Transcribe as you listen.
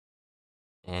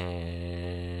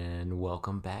And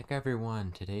welcome back,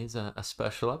 everyone. Today's a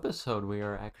special episode. We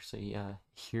are actually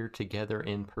here together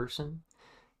in person,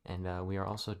 and we are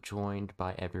also joined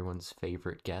by everyone's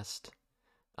favorite guest,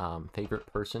 favorite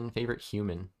person, favorite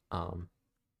human,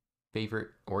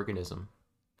 favorite organism,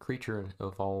 creature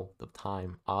of all the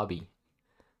time, Abby.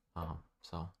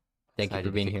 So Thank you excited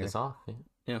for being to kick here. this off.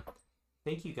 Yeah.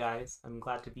 Thank you guys. I'm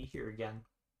glad to be here again.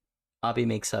 Abby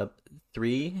makes up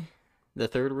the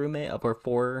third roommate of our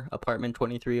 4 apartment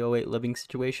 2308 living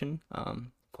situation.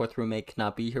 Fourth roommate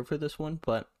cannot be here for this one,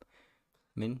 but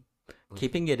I mean,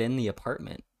 keeping it in the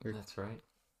apartment. That's right.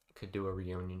 Could do a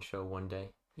reunion show one day.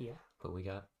 Yeah. But we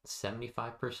got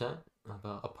 75%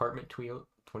 of apartment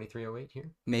 2308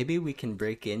 here. Maybe we can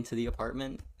break into the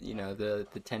apartment. You know, the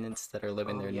tenants that are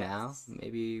living there now.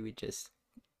 Maybe we just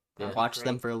watch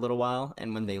them for a little while,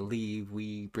 and when they leave,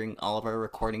 we bring all of our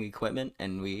recording equipment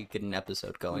and we get an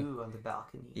episode going. Ooh, on the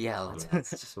balcony. Yeah,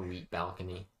 let's sweet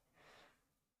balcony.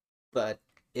 But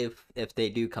if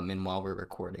they do come in while we're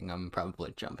recording, I'm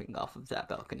probably jumping off of that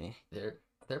balcony. They're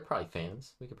probably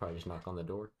fans. We could probably just knock on the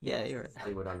door. Yeah, you're right.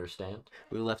 They would understand.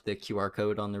 We left the QR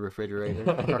code on the refrigerator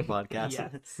for our podcast.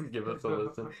 Yes. Give us a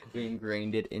listen. We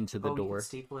ingrained it into the door. You can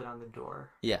staple it on the door.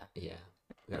 Yeah. Yeah.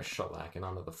 We gotta shellac it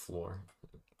onto the floor.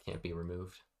 Can't be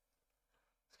removed.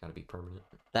 It's gotta be permanent.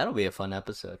 That'll be a fun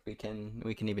episode. We can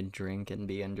even drink and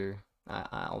be under.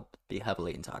 I'll be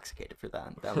heavily intoxicated for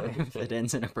that. That way, if it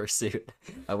ends in a pursuit,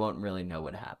 I won't really know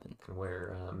what happened. Can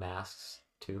wear masks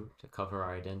too to cover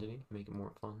our identity, make it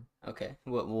more fun. Okay.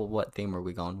 What theme are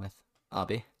we going with,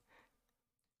 Abby?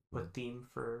 What theme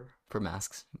for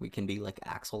masks? We can be like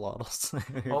axolotls.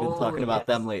 We've been talking about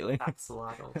them lately.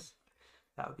 Axolotls.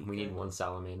 That would be We good. need one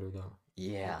salamander though.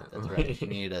 Yeah, that's right. We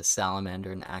need a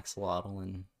salamander, an axolotl,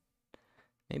 and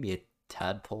maybe a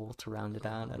tadpole to round it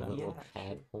out. I don't know.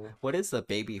 Tadpole. What is the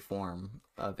baby form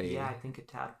of a? Yeah, I think a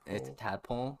tadpole. It's a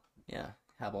tadpole. Yeah,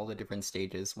 have all the different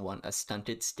stages. A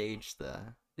stunted stage,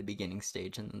 the beginning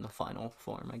stage, and then the final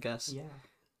form. I guess. Yeah.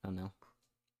 I don't know.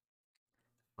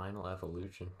 Final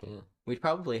evolution. Yeah. We'd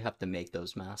probably have to make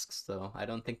those masks, though. I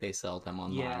don't think they sell them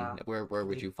online. Yeah. Where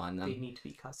would you find them? They need to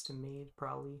be custom made,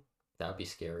 probably. That would be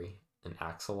scary. An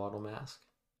axolotl mask?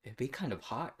 It'd be kind of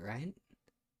hot, right?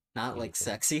 Not like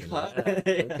sexy hot.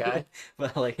 Okay.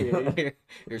 But like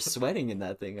you're sweating in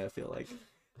that thing, I feel like.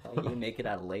 You make it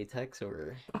out of latex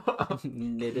or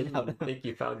knitted out. I think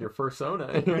you found your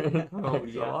persona. Oh,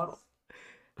 yeah.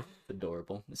 It's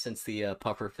adorable. Since the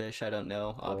pufferfish, I don't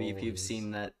know, Abby, if you've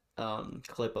seen that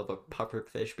clip of a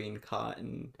pufferfish being caught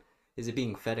and is it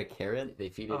being fed a carrot? They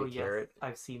feed it a carrot.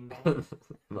 I've seen that.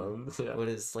 Moans. Yeah. What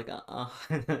is like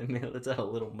man, let's have a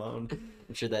little moan.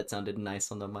 I'm sure that sounded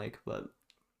nice on the mic, but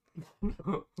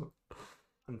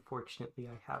Unfortunately,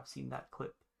 I have seen that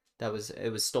clip.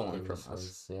 it was stolen from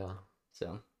us. Yeah.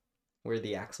 So we're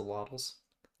the axolotls.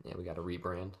 Yeah, we got to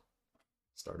rebrand.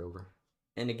 Start over.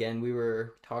 And again, we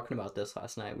were talking about this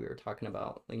last night. We were talking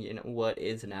about, what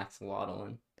is an axolotl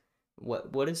and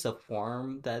what is the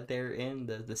form that they're in,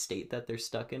 the state that they're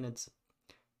stuck in. It's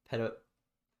Metamorphic.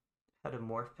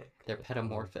 They're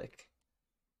petamorphic.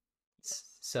 Yes,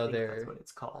 So that's what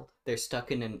it's called. they're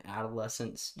stuck in an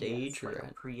adolescent stage, like or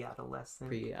a pre-adolescent.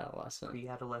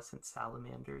 Pre-adolescent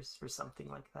salamanders or something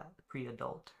like that.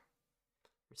 Pre-adult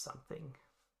or something.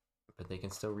 But they can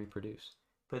still reproduce.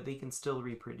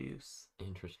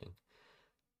 Interesting.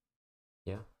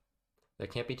 Yeah. There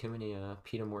can't be too many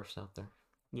pedomorphs out there.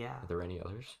 Yeah. Are there any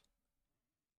others?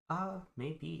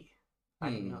 Maybe. I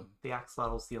don't know. The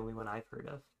axolotl's the only one I've heard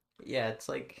of. Yeah, it's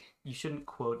like... You shouldn't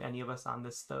quote any of us on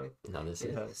this, though. No, this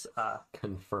is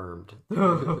confirmed. I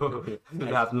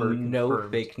have no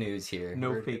confirmed. Fake news here.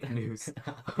 No fake news.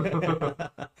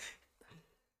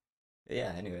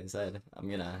 Yeah, anyways, I'm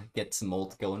gonna get some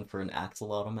mold going for an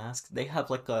axolotl mask. They have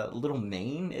like a little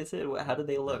mane, is it? How do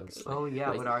they look? Oh yeah,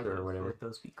 Like, what are or those? whatever. What would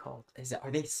those be called?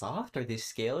 Are they soft? Are they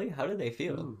scaly? How do they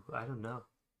feel? Ooh, I don't know.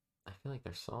 I feel like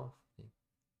they're soft.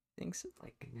 Things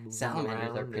like Moving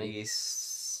salamanders are around, pretty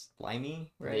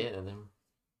slimy, right? Yeah, they're...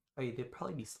 Oh, yeah, they'd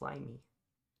probably be slimy.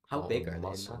 How Oh, big are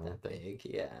muscle, they? Not aren't that they? big,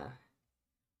 yeah.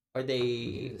 Are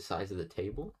they the size of the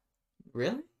table?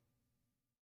 really?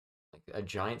 Like a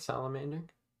giant salamander?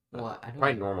 Well, I don't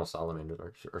Probably know. normal salamanders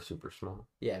are super small.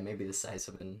 Yeah, maybe the size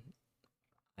of an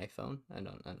iPhone. I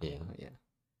don't Yeah. know. Yeah.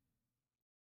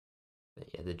 But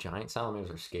yeah, the giant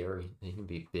salamanders are scary. They can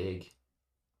be big.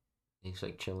 They just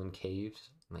like chill in caves,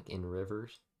 like in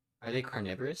rivers. Are they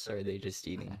carnivorous or are they just I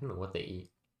eating? don't know what they eat.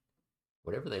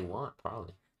 Whatever they want,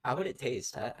 probably. How would it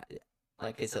taste?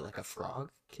 Is it like a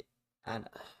frog? I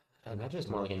imagine it's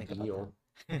more like an eel.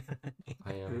 that.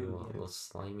 I am a Ooh, yeah. little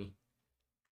slimy.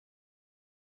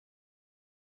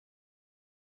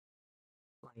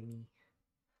 Slimy.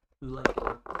 Ooh,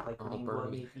 like Oh, Lingua,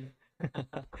 Bernie. maybe.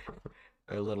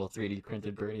 Our little 3D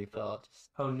printed Bernie fell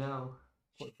Oh no.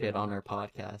 shit on our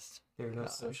podcast. There goes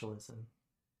Gosh. socialism.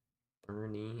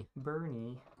 Bernie.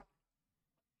 Bernie.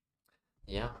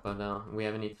 Yeah, but we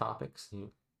have any topics?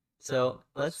 So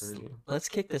Sergio? let's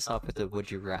kick this off with a would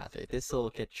you rather. This will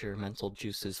get your mental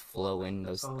juices flowing,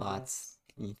 those Oh, thoughts.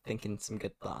 You thinking some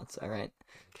good thoughts, all right?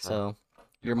 Okay. So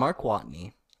you're Mark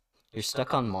Watney. You're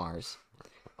stuck on Mars,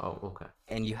 Oh, okay.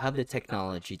 and you have the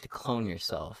technology to clone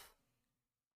yourself,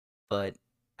 but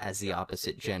as the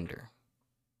opposite gender.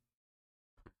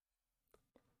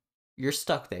 You're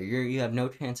stuck there. You have no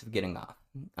chance of getting off,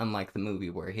 unlike the movie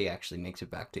where he actually makes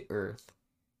it back to Earth.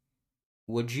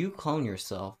 Would you clone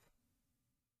yourself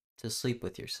to sleep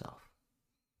with yourself?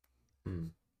 Hmm.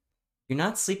 You're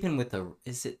not sleeping with a.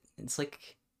 Is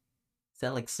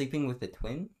that like sleeping with a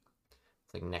twin?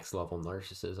 It's like next level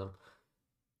narcissism.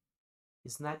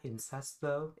 Isn't that incest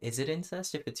though? Is it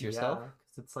incest if it's yourself? Yeah,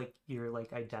 because it's like you're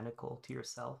like identical to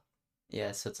yourself.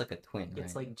 Yeah, so it's like a twin, right?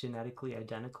 It's like genetically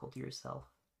identical to yourself.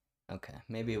 Okay,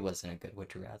 maybe it wasn't a good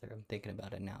would you rather. I'm thinking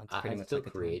about it now. It's pretty I'd much still like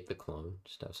a twin. create the clone,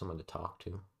 just have someone to talk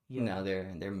to. Yeah. No,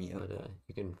 they're mute. But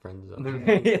you can friend them.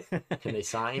 Can they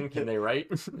sign? Can they write?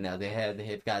 No,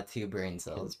 they've got 2 brain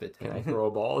cells between. Can I throw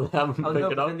a ball and have them Oh pick no,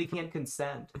 it but up? then they can't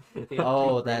consent. They have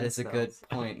Oh, two that brain is a good cells.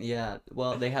 point. Yeah.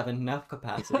 Well, they have enough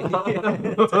capacity.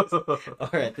 All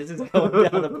right, this is going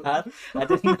down a path I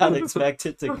did not expect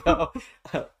it to go.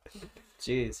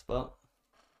 Jeez. Well,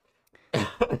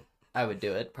 I would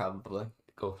do it probably.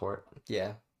 Go for it.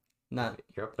 Yeah. Not.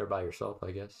 You're up there by yourself,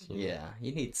 I guess. You know. Yeah.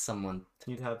 You need someone.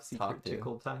 You'd have Talk secret to.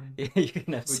 tickle time. You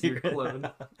can have With your secret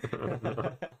clone.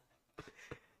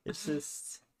 It's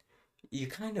just you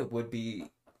kind of would be.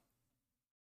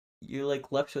 You're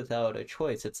like left without a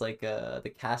choice. It's like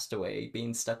the castaway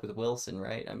being stuck with Wilson,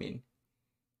 right? I mean,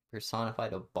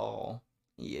 personified a ball.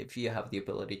 If you have the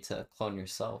ability to clone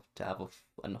yourself, to have a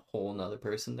whole nother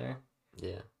person there.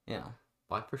 Yeah. Yeah.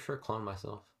 Well, I for sure clone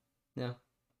myself. Yeah.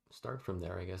 Start from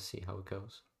there, I guess, see how it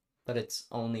goes. But it's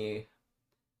only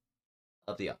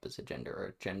of the opposite gender or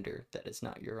a gender that is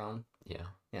not your own. Yeah.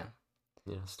 Yeah.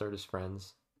 You know, start as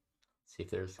friends. See if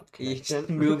there's a You connection. just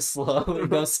move slow,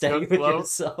 go steady with slow.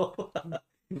 yourself.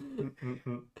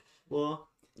 Well,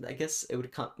 I guess it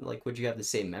would come like, would you have the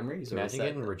same memories? Or Imagine is that...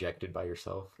 getting rejected by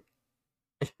yourself.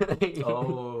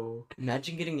 Oh.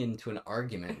 Imagine getting into an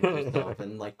argument with yourself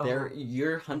and like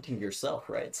you're hunting yourself,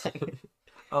 right? It's like...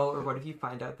 Oh, or what if you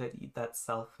find out that that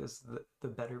self is the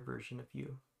better version of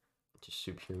you? Just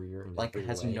superior. In like every it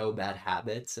has way. no bad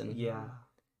habits and Yeah.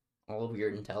 all of your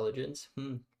intelligence.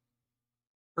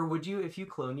 Or would you, if you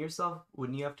clone yourself,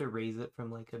 wouldn't you have to raise it from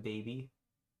like a baby?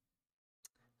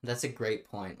 That's a great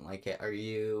point. Like, are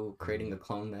you creating a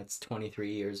clone that's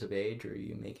 23 years of age, or are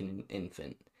you making an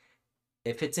infant?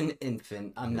 If it's an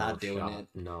infant, I'm No not doing shot. it.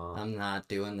 No. I'm not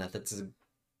doing that. It's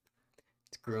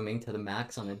grooming to the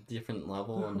max on a different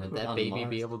level. And Would that on baby Mars.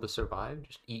 be able to survive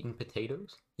just eating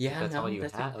potatoes? Yeah, That's no, all you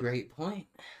that's have. a great point.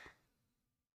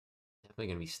 Definitely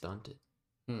gonna be stunted.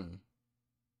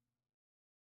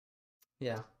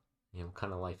 Yeah, You know, what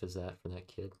kind of life is that for that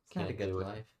kid? it's not a good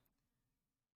life.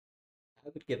 I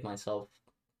would give myself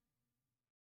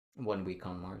 1 week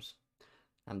on Mars.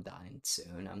 I'm dying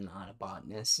soon. I'm not a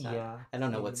botanist. Yeah. I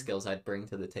don't know what same. skills I'd bring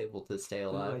to the table to stay Ooh,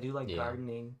 alive. I do like Yeah.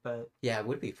 gardening, but Yeah, it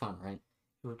would be fun, right?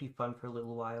 it would be fun for a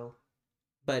little while.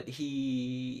 But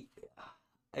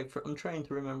I'm trying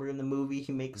to remember in the movie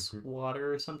he makes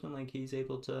water or something, like he's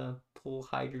able to pull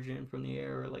hydrogen from the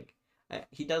air, or like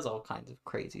he does all kinds of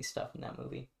crazy stuff in that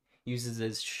movie. Uses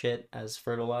his shit as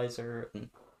fertilizer and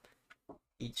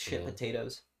eats shit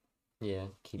potatoes. Yeah,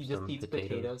 He keeps just them eats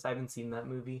potatoes. I haven't seen that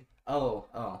movie. Oh.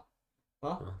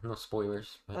 Well, No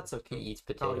spoilers. But That's okay. He eats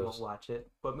Probably won't potatoes. watch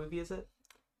it. What movie is it?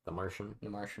 The Martian. The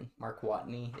Martian. Mark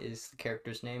Watney is the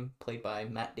character's name, played by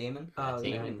Matt Damon. Matt yeah, I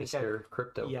Damon, think Mr.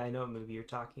 Crypto. Yeah, I know what movie you're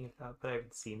talking about, but I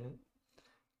haven't seen it.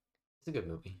 It's a good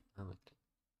movie. I liked it.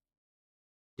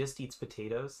 Just eats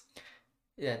potatoes.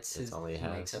 Yeah, it's That's his. all he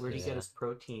has. makes up Where do you his- get his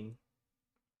protein?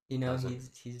 You know,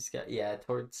 Doesn't. he's got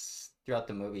throughout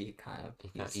the movie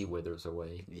He withers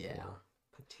away. Yeah. You know,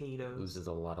 Potatoes. loses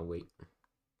a lot of weight.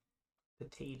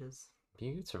 Potatoes.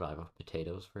 You could survive off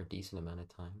potatoes for a decent amount of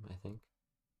time, I think.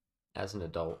 As an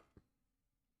adult.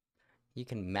 You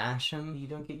can mash them. You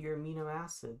don't get your amino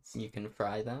acids. You can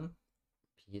fry them.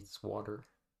 He gets water.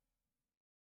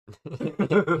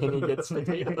 And he gets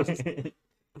potatoes.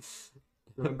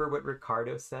 Remember what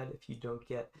Ricardo said? If you don't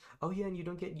get... Oh yeah, and you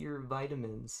don't get your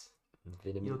vitamins.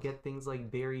 Vitamins. You'll get things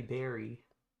like beriberi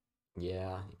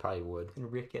Yeah, he probably would. and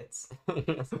rickets.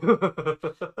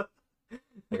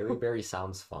 Berry Berry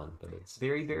sounds fun, but it's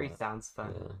Very, very not. sounds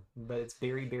fun, Yeah. but it's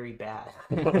very, very bad.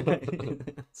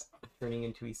 Turning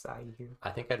into Isai here. I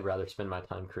think I'd rather spend my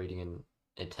time creating an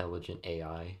intelligent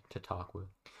AI to talk with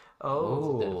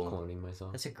Oh, instead of Oh, cloning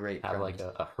myself. that's a great Have like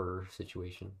premise. a her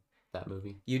situation. That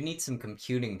movie. You'd need some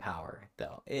computing power,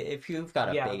 though. If you've got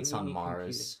a yeah, base we on need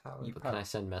Mars, computing power. you But can I probably...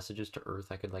 send messages to Earth?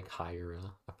 I could like hire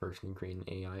a person and create an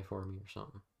AI for me or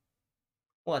something.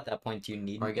 Well, at that point, do you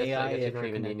need Or an I AI guess you if don't you're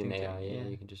even need an connecting AI. to... Yeah, Yeah.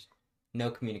 you can just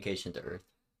No communication to Earth.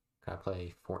 kind of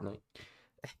play Fortnite.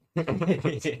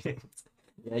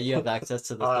 Yeah, you have access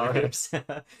to the Oh, servers.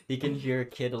 You can hear a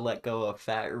kid let go of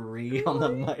fat Ree on the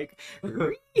mic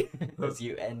as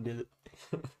you end it.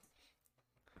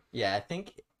 Yeah, I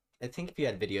think if you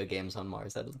had video games on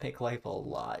Mars, that'd make life a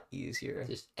lot easier.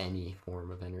 Just any form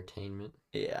of entertainment.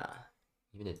 Yeah,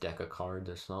 Even a deck of cards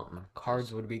or something.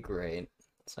 cards would be great.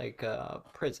 It's like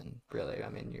prison, really. I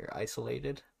mean, you're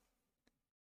isolated.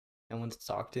 No one to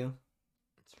talk to.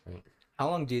 That's right. How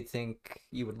long do you think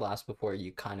you would last before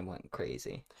you kind of went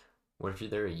crazy? What if you're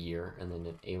there a year and then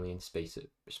an alien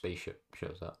spaceship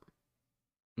shows up?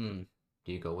 Hmm.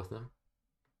 Do you go with them?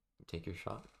 You take your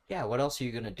shot? Yeah, what else are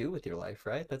you gonna do with your life,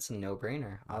 right? That's a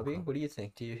no-brainer. Abby, Okay. what do you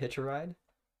think? Do you hitch a ride?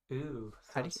 Ooh,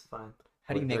 How do sounds fun.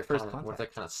 How do you make first What if contact? they're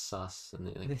kind of sus and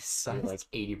they like This you're sucks. like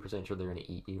 80% sure they're gonna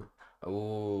eat you?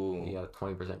 Oh, You got a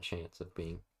 20% chance of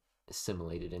being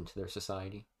assimilated into their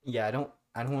society. yeah.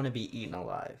 I don't want to be eaten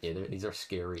alive. Yeah, these are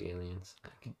scary aliens.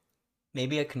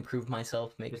 Maybe I can prove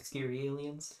myself. The Make scary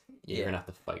aliens. Yeah, you're gonna have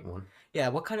to fight one. Yeah.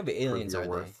 What kind of aliens your are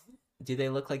worth. they? Do they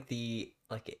look like the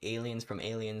aliens from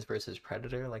Aliens versus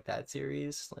Predator, like that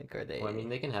series? Like, are they? Well, I mean,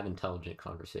 they can have intelligent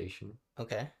conversation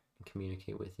Okay. and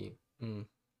communicate with you. Hmm.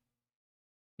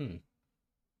 Hmm.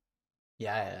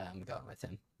 Yeah, I'm going with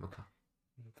him. Okay.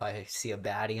 If I see a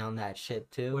baddie on that ship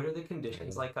too. What are the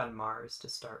conditions Yeah. like on Mars to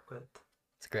start with?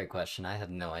 It's a great question. I have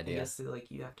no I idea. guess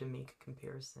like you have to make a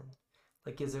comparison.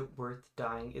 Like, is it worth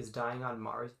dying? Is dying on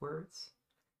Mars worse,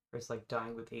 or is like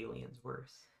dying with aliens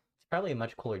worse? It's probably a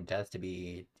much cooler death to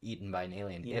be eaten by an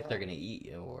alien if they're Yeah. gonna eat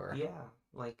you, or Yeah,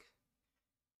 like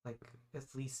at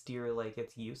least you're like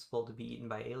it's useful to be eaten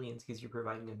by aliens because you're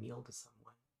providing a meal to someone.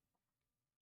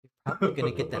 probably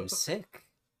gonna get them sick,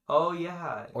 Oh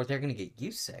yeah, or they're gonna get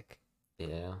you sick.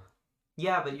 Yeah.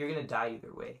 yeah, but you're gonna die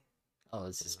either way. Oh,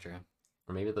 this is true.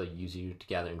 Or maybe they'll use you to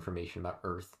gather information about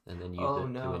Earth and then use Oh, it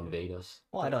no. to invade us.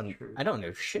 Well, That's true. I don't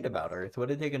know shit about Earth. What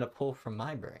are they gonna pull from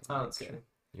my brain? Oh, that's true.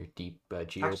 Your deep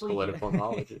Actually, geopolitical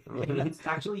knowledge.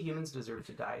 Actually, humans deserve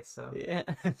to die. So Yeah.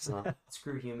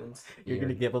 screw humans. You're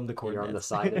gonna give them the You're on the coordinates.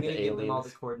 side I'm of gonna the give them all the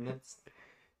aliens. coordinates,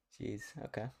 Jeez.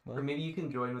 Okay. or Well, maybe you can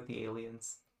join with the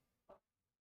aliens.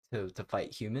 to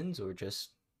fight humans or just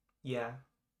Yeah,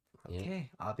 Yeah.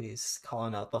 okay. Abby's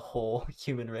calling out the whole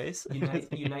human race.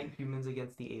 unite humans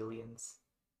against the aliens.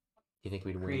 You think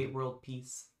we'd Create win? world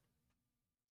peace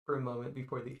for a moment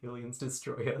before the aliens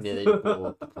destroy us. Yeah, they blow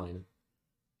up the planet.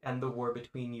 And the war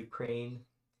between Ukraine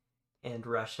and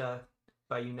Russia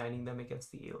by uniting them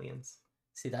against the aliens.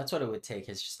 See, that's what it would take,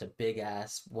 is just a big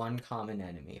ass one common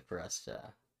enemy for us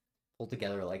to pull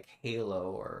together, like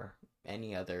Halo or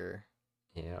any other,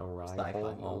 Yeah, Sci-fi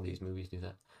Arrival. All movie. these movies do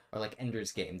that. or like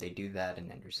Ender's Game. They do that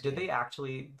in Ender's Did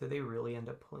Game. they really end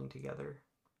up pulling together?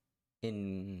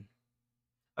 In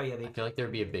Oh yeah, they I feel like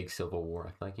there'd be a big civil war.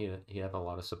 I feel like you'd have a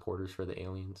lot of supporters for the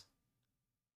aliens.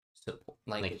 so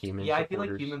Like human Yeah, I feel like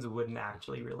supporters. humans wouldn't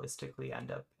actually realistically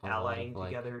end up A lot of, allying like-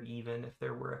 together even if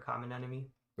there were a common enemy.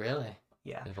 really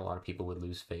Yeah. There's a lot of people would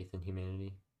lose faith in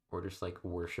humanity or just like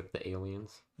worship the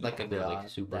aliens. like Yeah. a They're god. like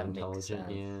super that makes intelligent.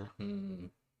 sense. Yeah. Hmm.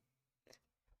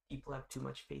 People have too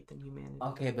much faith in humanity.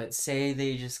 Okay, but say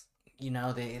they just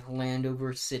they land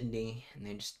over Sydney and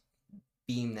they just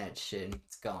beam that shit and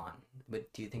it's gone.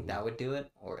 But do you think that would do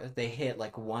it? Or if they hit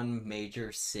like one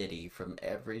major city from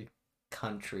every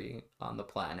country on the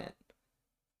planet,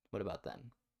 what about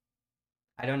then?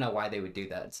 I don't know why they would do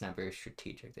that. It's not very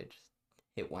strategic. They just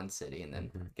hit one city and then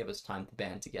Mhm. give us time to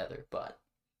band together. But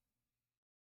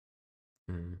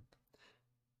Mm.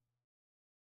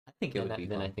 I think it Then, would be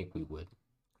then I fun. think we would.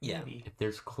 Yeah. Maybe. If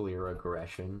there's clear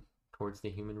aggression towards the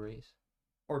human race,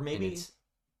 Or and maybe it's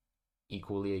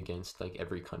equally against like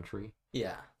every country,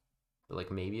 yeah. but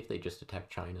like maybe if they just attack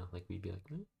China, like we'd be like,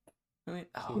 I mean,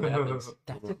 see what happens.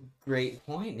 that's a great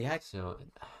point. Yeah, So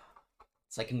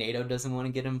it's like NATO doesn't want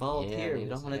to get involved Yeah, here. We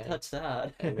NATO's don't want to like, touch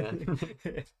that.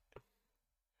 Amen.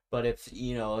 But if, a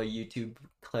YouTube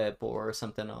clip or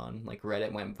something on like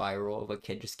Reddit went viral of a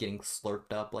kid just getting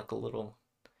slurped up, like a little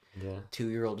yeah,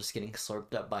 2-year-old just getting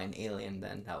slurped up by an alien,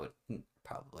 then that would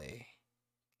probably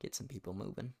get some people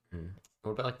moving.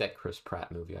 What about like that Chris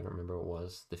Pratt movie? I don't remember what it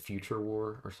was. The Future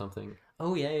War or something.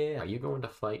 Oh yeah. Are you going to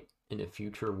fight in a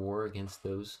future war against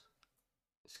those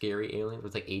scary aliens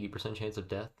with like 80% chance of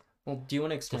death? Well, do you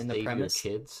want to To explain the save your premise?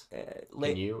 kids?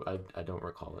 Like, Can you? I don't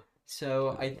recall it.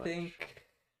 so too I much. think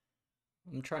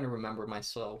I'm trying to remember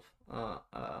myself.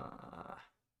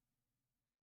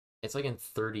 It's like in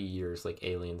 30 years, like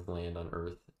aliens land on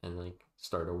Earth and like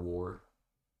start a war.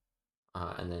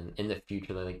 And then in the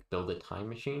future, they like build a time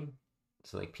machine,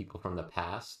 so like people from the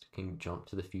past can jump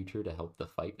to the future to help the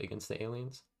fight against the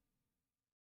aliens.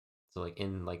 So like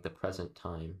in like the present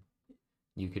time,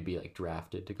 you could be like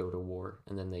drafted to go to war,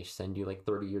 and then they send you like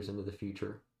 30 years into the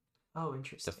future Oh, to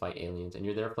interesting. fight aliens, and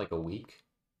you're there for like a week,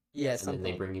 Yeah, and then they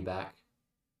something. bring you back.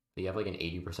 But you have like an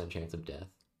 80% chance of death.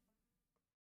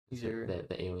 These So are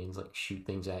the aliens like shoot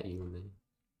things at you, and then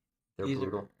they're these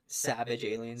brutal. are savage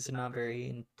aliens. They're not very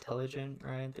intelligent,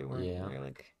 right? They weren't. Yeah. They're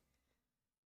like.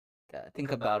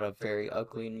 Think about a very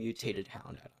ugly and mutated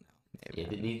hound. I don't know. Maybe, I Yeah,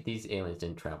 don't know. these aliens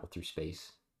didn't travel through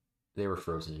space. They were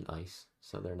frozen in ice,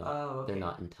 so they're not Oh, okay. they're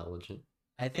not intelligent.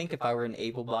 I think if I were an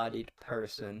able-bodied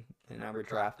person and I were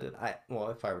drafted,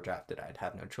 if I were drafted, I'd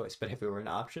have no choice. But if it were an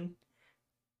option,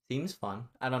 seems fun.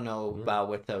 I don't know Yeah. about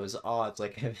with those odds.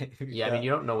 Like, if Yeah, I mean,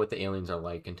 you don't know what the aliens are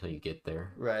like until you get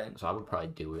there. right. So I would probably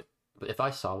do it. But if I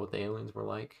saw what the aliens were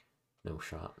like, no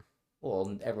shot.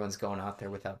 Well, everyone's going out there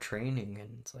without training,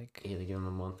 and it's like, Yeah, they give them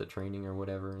a month of training or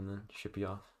whatever, and then ship you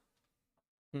off.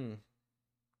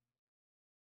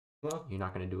 Well, You're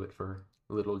not gonna do it for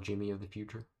little Jimmy of the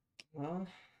future.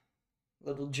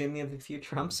 little Jimmy of the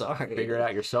future. I'm sorry. Figure it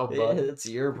out yourself, Yeah, bud. it's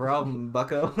your problem,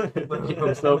 Bucko. Get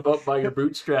yourself up by your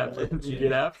bootstraps and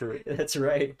get after it. That's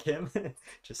right, Kim.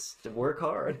 Just work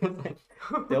hard.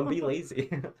 Don't be lazy.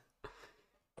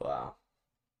 Wow.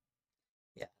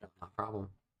 Yeah, I don't know. No problem.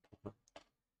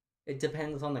 It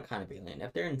depends on the kind of alien.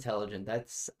 If they're intelligent,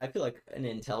 I feel like an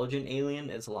intelligent alien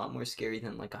is a lot more scary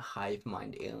than like a hive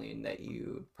mind alien that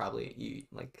you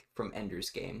like from Ender's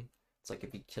Game. It's like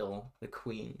if you kill the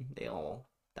queen, they all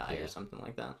die Yeah. or something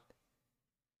like that.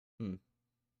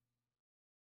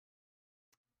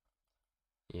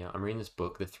 Yeah, I'm reading this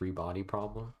book, The Three Body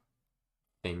Problem,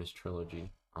 famous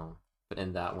trilogy. But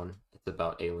in that one, it's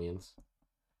about aliens,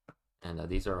 and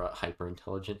these are hyper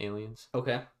intelligent aliens.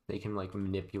 Okay. They can like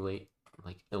manipulate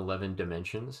like 11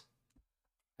 dimensions.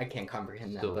 I can't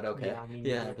comprehend that, Still- but okay. Yeah, I mean,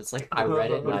 Yeah, it's like I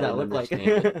read it What and does I that look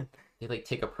didn't like? They like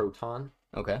take a proton,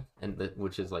 Okay. and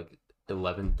which is like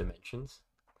 11 dimensions.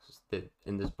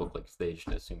 In this book, like they just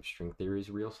assume string theory is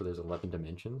real, so there's 11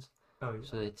 dimensions. Oh, yeah.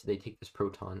 So they take this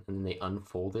proton and then they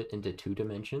unfold it into 2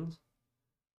 dimensions.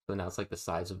 So now it's like the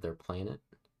size of their planet.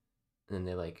 And then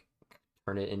they like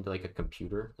turn it into like a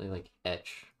computer. They like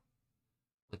etch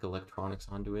like electronics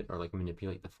onto it or like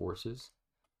manipulate the forces.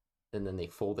 And then they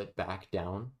fold it back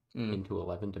down into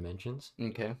 11 dimensions.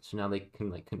 Okay. So now they can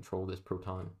like control this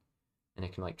proton and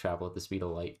it can like travel at the speed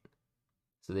of light.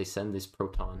 So they send this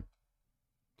proton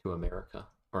to America,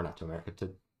 or not to America, to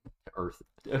Earth,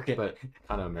 Okay. but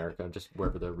kind of America, just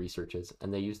wherever the research is.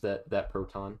 And they use that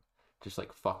proton just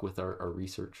like fuck with our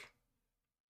research.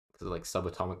 Because like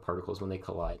subatomic particles, when they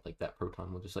collide, like that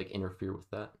proton will just like interfere with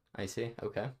that. I see.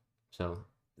 Okay. So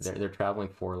they're traveling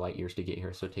 4 light years to get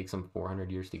here, so it takes them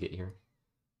 400 years to get here.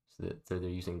 So they're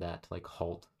using that to like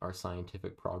halt our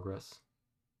scientific progress.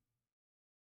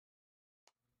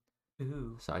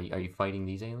 Ooh. So are you fighting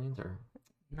these aliens or?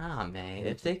 Nah, man.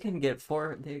 If they can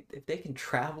if they can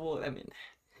travel, I mean,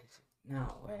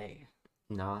 no way.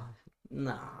 Nah,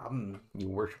 Nah, you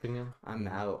worshiping them? I'm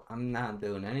out. I'm not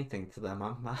doing anything to them.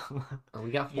 Oh,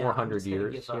 we got Yeah, I'm 400 just gonna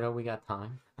years. give You up. know, we got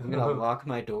time. I'm gonna lock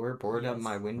my door, board up Yes.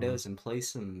 my windows, and play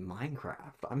some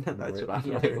Minecraft. That's what I'm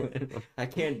Yeah. doing. I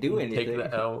can't do anything. Take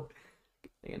the L.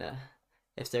 You know,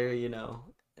 if they're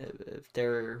if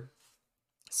they're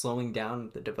slowing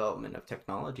down the development of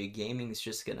technology, gaming's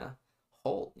just gonna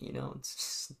halt. It's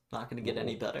just not gonna get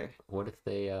any better. What if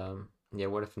they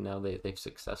what if now they've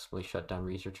successfully shut down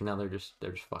research and now they're just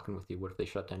fucking with you? What if they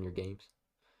shut down your games?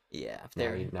 Yeah, if Now,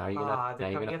 they're now you're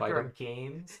They're coming gonna after fight our them?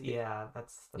 games. Yeah,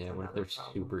 that's Yeah, what if another they're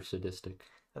problem. super sadistic?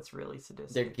 That's really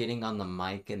sadistic. they're getting on the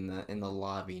mic in the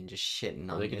lobby and just shitting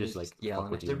Or on they you could and just like fuck yelling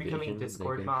with at your They're becoming vision. They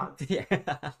Discord could- mods. you.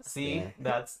 Yeah. See, Yeah.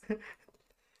 that's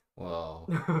Whoa.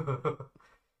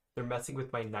 they're messing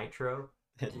with my nitro.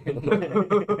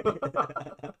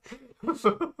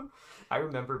 I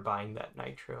remember buying that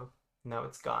nitro. Now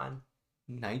it's gone.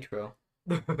 Nitro.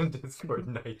 Discord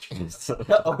nitro.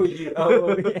 Oh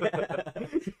yeah.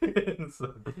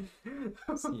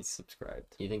 He's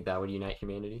subscribed. You think that would unite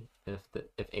humanity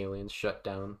if aliens shut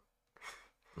down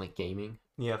like gaming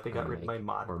Yeah, if they got or, rid of my like,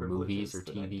 mod or privileges, movies or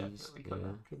then I'd TVs. definitely come Yeah.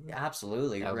 after them.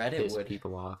 Absolutely, That would Reddit piss would.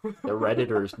 people off. The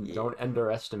Redditors, Yeah. don't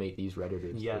underestimate these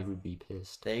Redditors. Yeah. They would be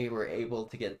pissed. They were able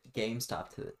to get GameStop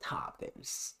to the top.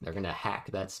 They're gonna hack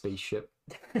that spaceship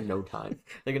in no time.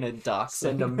 They're gonna dox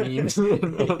Send them. them memes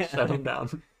and Yeah. shut them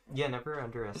down. Yeah, never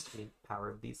underestimate the power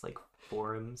of these like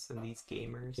forums and these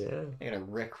gamers. Yeah. They're gonna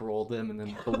rickroll them and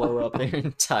then blow up their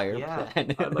entire Yeah.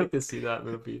 planet. I'd like to see that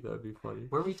movie. That'd be funny.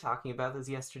 Were we talking about this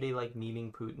yesterday, like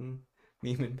memeing Putin?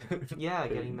 Meme and Putin. Yeah,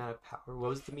 getting that power. What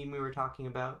was the meme we were talking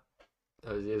about?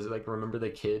 Is like, remember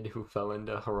the kid who fell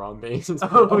into Harambe?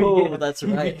 Oh, yeah. That's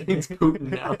right. It's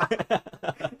Putin now.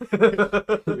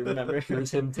 You remember? Here's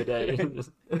him today.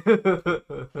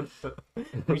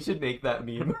 We should make that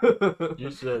meme.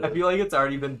 You should. I feel like it's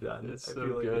already been done. It's I so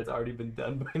feel like good. it's already been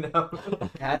done by now.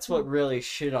 That's what really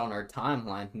shit on our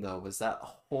timeline, though, was that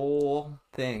whole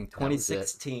thing. That was it.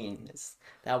 2016.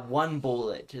 That one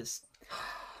bullet just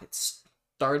it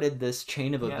started this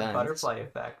chain of Yeah, events. butterfly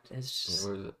effect. It's It just,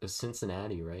 was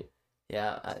Cincinnati, right?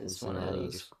 yeah, it's one of Cincinnati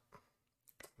those. just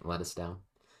let us down.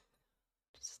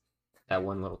 That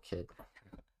one little kid.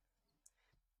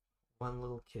 One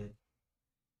little kid.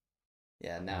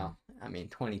 Yeah, now, I mean,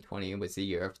 2020 was the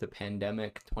year of the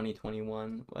pandemic.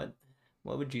 2021,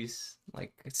 what would you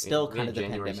like? It's still we kind had of the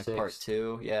January pandemic part 6th.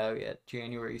 too. Yeah, we had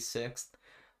January 6th.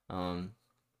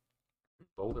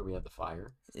 Boulder, we had the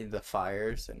fire. The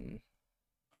fires and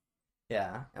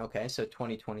yeah, okay, so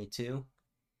 2022.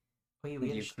 Wait, we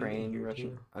The had shooting Ukraine, here, Russia.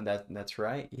 too. Oh, that's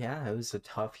right. Yeah, it was a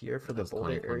tough year for the That's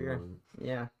Boulder area. 2021.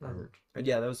 Yeah, March. but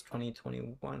yeah, that was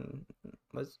 2021.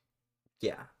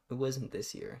 Yeah, it wasn't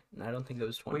this year. And I don't think it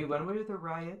was 20. Wait, when were the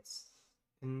riots?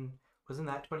 And wasn't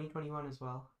that 2021 as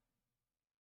well?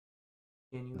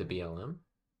 January. The BLM?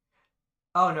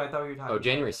 Oh no, I thought we were talking. Oh,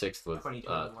 January about 6th was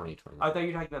 2021. 2020. I thought you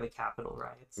were talking about the Capitol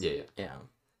riots. Yeah. Yeah.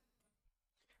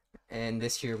 And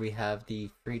this year we have the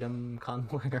Freedom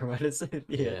Convoy, or what is it?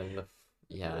 Yeah,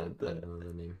 Yeah, I the- don't know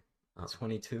the name. Oh.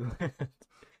 22.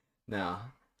 No,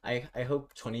 I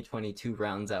hope 2022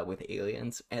 rounds out with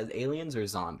aliens. As aliens or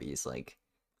zombies, like,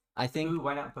 I think, Ooh,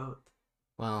 why not both?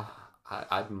 well,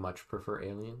 I'd much prefer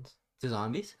aliens. the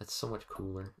zombies? That's so much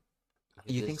cooler.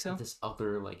 You think so? This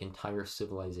other, like, entire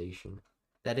civilization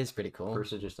That is pretty cool.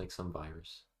 versus just, like, some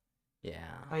virus. Yeah.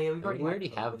 Oh yeah, we already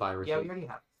have COVID. viruses. Yeah, we already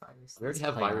have viruses. We already Let's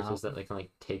have play viruses out. that, like, can,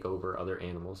 like, take over other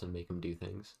animals and make them do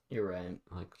things. You're right.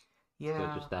 Like,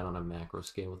 Yeah. just that on a macro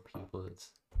scale with people,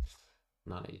 it's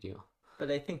not ideal.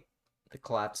 But I think the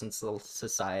collapse in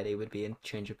society would be a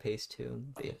change of pace too.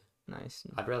 It'd be nice.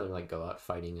 I'd rather, like, go out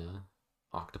fighting a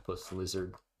octopus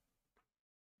lizard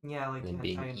Yeah, like than yeah,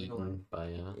 being tie in real life. eaten by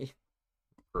a Yeah.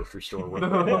 grocery store Oh,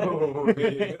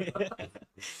 worker.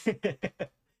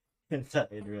 It's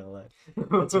not in real life.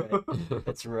 That's right.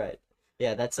 That's right.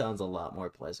 Yeah, that sounds a lot more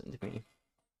pleasant to me.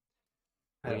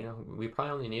 Well, you know, we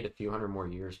probably only need a few hundred more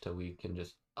years till we can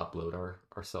just upload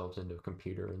ourselves into a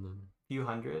computer, and then. Few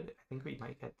hundred. I think we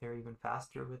might get there even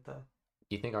faster with the.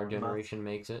 You think our generation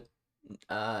makes it?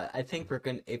 I think we're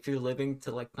gonna. If you're living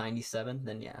to like 97,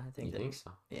 then yeah, I You think. think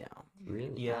so? Yeah.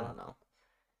 Really? Yeah. I don't know.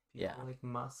 People Yeah. like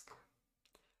Musk.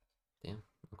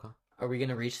 Okay. Are we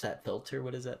gonna reach that filter?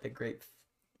 What is that? The great.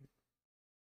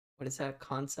 What is that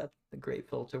concept? The great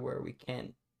filter where we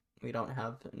don't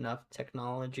have enough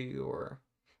technology or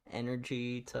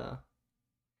energy to.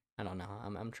 I don't know.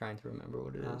 I'm trying to remember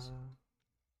what it is.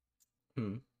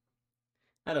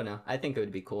 I don't know. I think it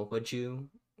would be cool. Would you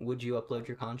upload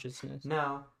your consciousness?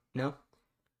 No. No?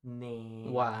 Nah.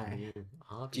 Why?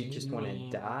 Yeah, Do you just obviously. wanna I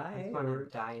die, just want or- to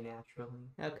die naturally.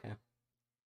 Okay.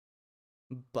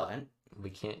 But We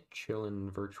can't chill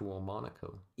in virtual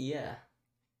Monaco. yeah,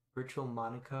 Virtual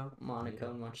Monaco. Monaco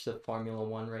and watch the Formula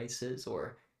One races,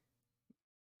 or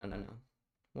I don't know.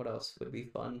 What else would be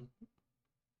fun?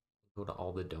 Go to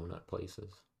all the donut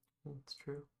places. That's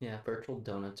true. Yeah, virtual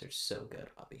donuts are so good,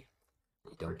 Robbie.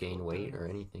 You don't gain Virtual weight or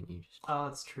donuts. anything. You just Oh,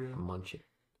 that's true. munch it.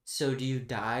 So do you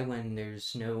die when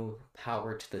there's no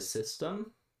power to the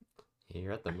system?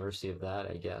 You're at the mercy of that,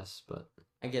 I guess. But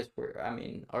I guess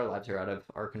our lives are out of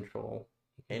our control.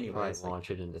 you can Anyways, probably like,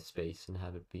 launch it into space and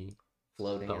have it be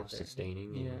floating out there.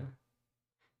 self-sustaining. Yeah.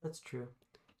 That's true.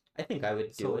 I think I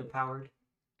would do Solar it. powered.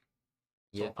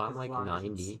 Yeah, if I'm As like long as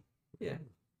it's- 90, Yeah.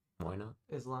 why not?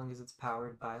 As long as it's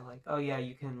powered by like, oh yeah,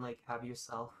 you can like have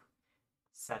yourself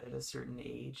set at a certain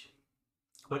age.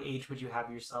 What age would you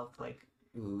have yourself like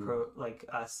Ooh.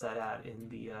 set at in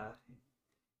the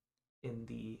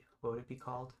what would it be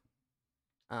called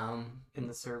in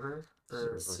the server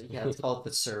or Server. Yeah, it's called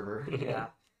the server. yeah.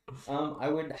 I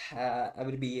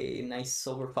would be a nice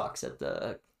silver fox at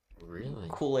the Really?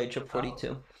 Cool age of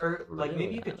 42. Or like maybe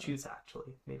Really? you could choose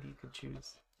actually. Maybe you could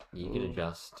choose You can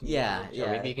adjust. Yeah, Or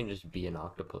yeah. maybe you can just be an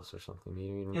octopus or something.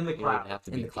 You don't, In the you don't cloud. even have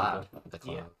to In be the cloud. The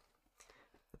cloud. Yeah.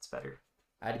 That's better.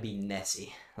 I'd be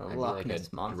Nessie, a I'd be Loch like Ness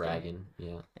a monster. dragon.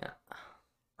 Yeah. Yeah.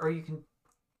 Or you can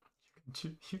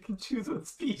choose what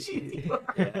species you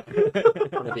are. Yeah. I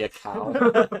want to be a cow.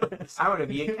 I want to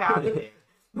be a cow today.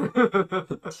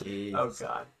 Jeez. Oh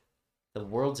god. The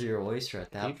world's your oyster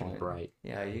at that You'd be point. bright.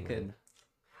 Yeah, you Yeah. could.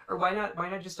 Or why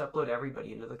not just upload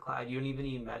everybody into the cloud? You don't even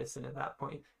need medicine at that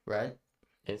point. Right?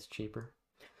 It's cheaper.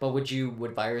 But would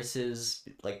viruses,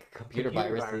 like computer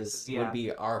viruses, yeah. would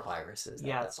be our viruses?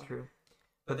 Yeah, that's true.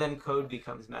 But then code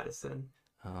becomes medicine.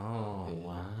 Oh, Yeah.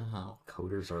 wow.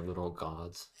 Coders are little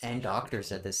gods. And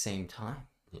doctors at the same time.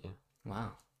 Yeah.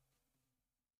 Wow.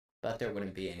 Bet there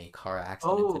wouldn't be any car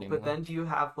accidents Oh, anymore. but then do you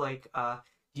have like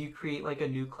do you create like a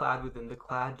new cloud within the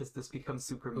cloud? Does this become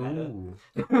super meta? Ooh.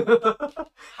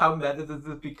 How meta does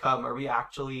this become? Are we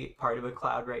actually part of a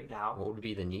cloud right now? What would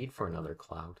be the need for another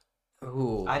cloud?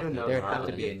 Ooh, I don't know. There'd There'd have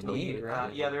to be a Totally need, with right?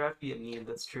 that. Yeah, there have to be a need.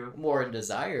 That's true. More a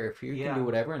desire. If you can Yeah. do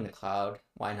whatever in the cloud,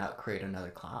 why not create another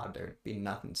cloud? There'd be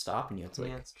nothing stopping you. It's like,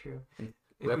 Yeah, it's true. If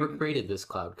Whoever we- created this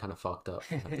cloud kind of fucked up,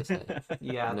 I have to say.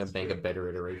 Yeah, I'm gonna that's make true. a better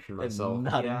iteration I'm myself.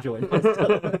 not Yeah. enjoying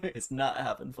myself. It's not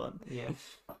having fun. Yeah.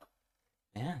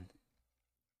 Man.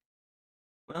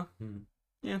 Well, Hmm.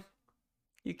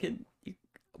 you could.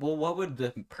 Well, what would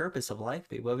the purpose of life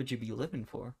be? What would you be living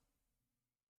for?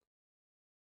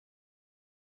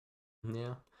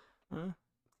 Yeah. Huh?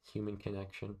 Human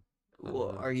connection.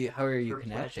 Well, how are you For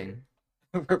connecting?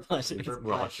 For pleasure. For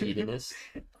We're all pleasure. hedonists.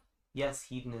 Yes,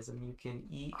 hedonism. You can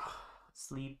eat,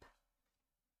 sleep.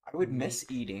 I would miss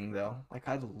eating though. Like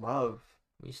I love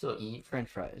We still eat. French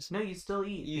fries. No, you still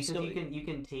eat You because still you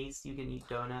can taste. You can eat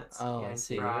donuts Oh, I and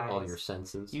see. You have fries. all your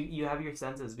senses. You have your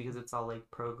senses because it's all like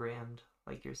programmed.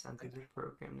 Like your senses are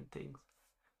programmed and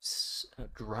things.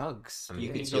 Drugs. I mean, you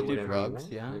you could can still do do whatever you drugs.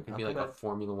 want. Yeah. It could be okay. like a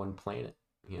Formula One planet.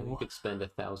 You know, you Wha- could spend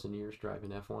 1,000 years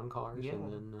driving F1 cars, Yeah.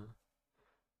 and then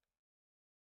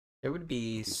There would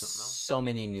be do something else. so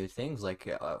many new things. Like,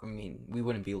 I mean, we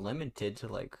wouldn't be limited to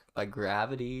like by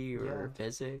gravity or Yeah.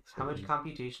 physics. How or- much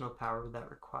computational power would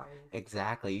that require?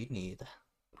 Exactly. You need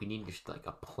we need just like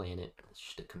a planet, it's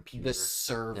just a computer. the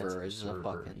server the is the server,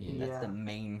 fucking. yeah. That's the Yeah.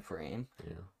 mainframe.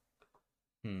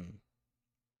 Yeah,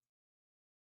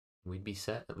 we'd be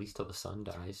set at least till the sun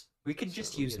dies. We could So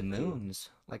just we use get a few.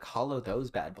 moons, like hollow those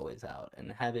bad boys out,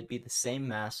 and have it be the same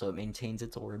mass so it maintains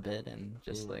its orbit, and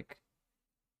just Yeah. like,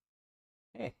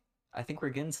 hey, I think we're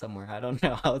getting somewhere. I don't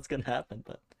know how it's gonna happen,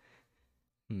 but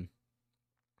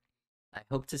I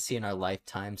hope to see in our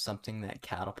lifetime something that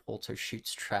catapults or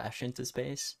shoots trash into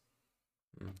space.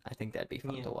 Mm. I think that'd be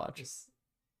fun Yeah, to watch.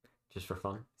 Just for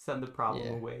fun. send the problem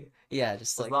Yeah. away. Yeah,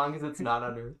 just As like long as it's not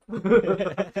on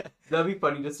Earth. That'd be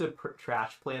funny, just a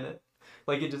trash planet.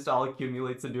 Like it just all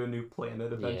accumulates into a new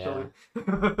planet eventually.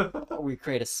 we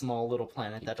create a small little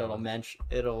planet Keep that going.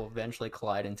 it'll eventually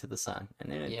collide into the sun,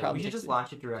 and then it Yeah, probably We should just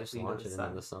launch it directly into launch the it sun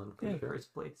into the sun for in the sure.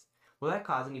 first place. Will that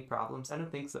cause any problems? I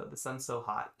don't think so. The sun's so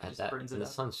hot, it At just that, burns and it the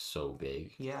up. sun's so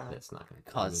big. Yeah. That's not gonna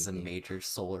causes a anything. major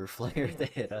solar flare to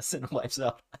hit us and wipes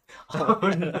out. Oh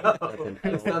no! no.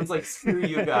 It sounds like screw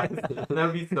you guys.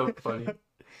 That'd be so funny.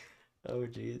 Oh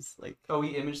jeez, like Oh,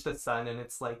 we image the sun and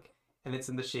it's like, and it's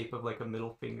in the shape of like a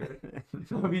middle finger.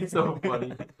 That'd be so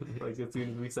funny. Like as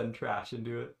soon as we send trash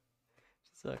into it.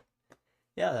 so,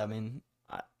 yeah. I mean,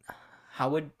 how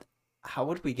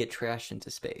would we get trash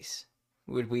into space?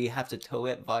 Would we have to tow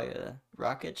it via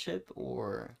rocket ship,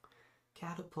 or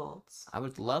Catapults. I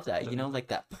would love that. You know, like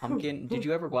that pumpkin. Did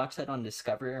you ever watch that on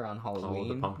Discovery or on Oh, Halloween?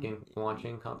 the pumpkin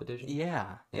launching competition.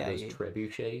 Yeah, Yeah, yeah. those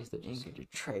trebuchets that You just could do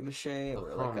trebuchet they'll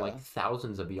or throw 'em like, like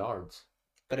thousands of yards.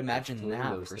 but imagine fling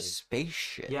that those for things.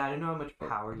 spaceship. Yeah, I don't know how much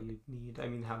power you'd need. I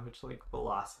mean, how much like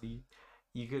velocity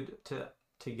you could to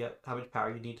get how much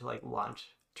power you need to like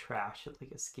launch trash at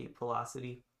like escape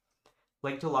velocity.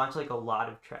 Like to launch like a lot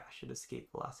of trash at escape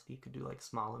velocity, you could do like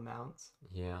small amounts.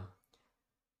 Yeah.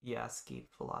 Yeah, escape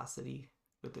velocity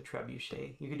with the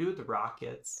trebuchet. You could do it with the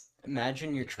rockets. Imagine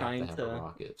you're You have trying have to a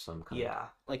rocket of some kind. Yeah.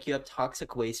 like you have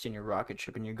toxic waste in your rocket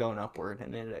ship and you're going upward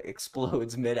and it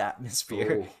explodes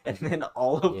mid-atmosphere Ooh. and then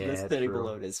all of Yeah, the that's city true.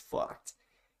 below it is fucked.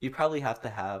 You probably have to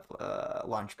have a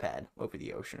launch pad over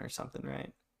the ocean or something,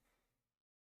 right?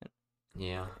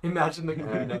 Yeah. Imagine the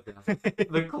cleanup.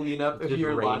 The cleanup It's if just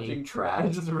you're raining launching trash,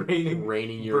 trash. just raining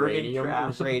Raining burning uranium.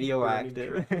 trash.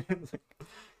 Radioactive. burning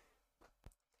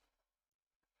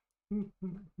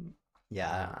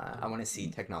Yeah, I want to see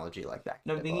technology like that.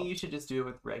 No, I'm thinking develop. you should just do it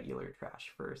with regular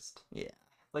trash first. Yeah.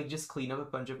 Like just clean up a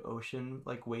bunch of ocean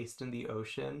like waste in the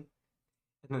ocean,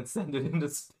 and then send it into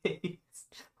space,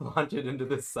 launch it into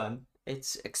the sun.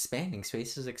 It's expanding.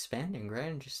 Space is expanding,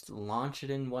 right? And just launch it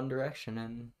in one direction,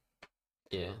 and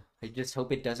Yeah. I just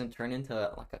hope it doesn't turn into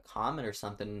like a comet or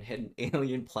something and hit an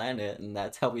alien planet, and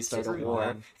that's how we start a True, war.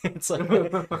 man. It's like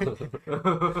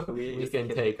We can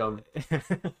take them.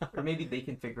 Or maybe they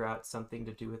can figure out something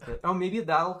to do with it. Oh, maybe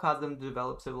that'll cause them to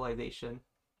develop civilization.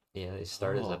 Yeah, they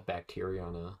start as a Oh. bacteria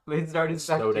on a. They start as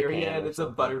Soda bacteria can and or it's a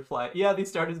something. butterfly. Yeah, they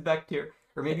start as bacteria.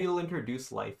 Or maybe it'll introduce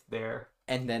life there.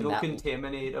 And then It'll that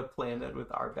contaminate a planet with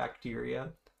our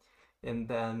bacteria. And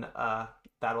then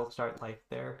that'll start life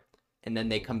there. and then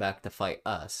they come back to fight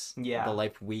us. Yeah. The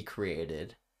life we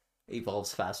created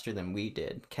evolves faster than we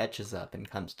did, catches up, and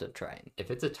comes to try and.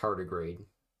 If it's a tardigrade,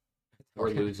 we're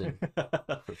losing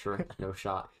for sure. No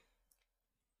shot.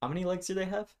 How many legs do they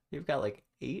have? You've got like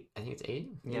 8? I think it's 8.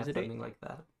 Yeah, Is it something like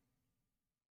that.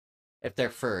 If they're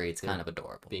furry, it's They're kind of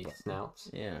adorable. Big but- snouts.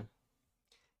 Yeah.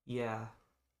 Yeah.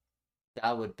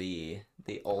 That would be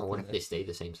the Or what if ultimate. they stay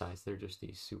the same size? They're just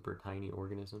these super tiny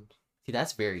organisms. See,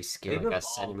 that's very They're scary. They've like a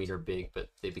evolved. centimeter big, but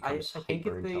they become I think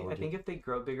hyper if they intelligent.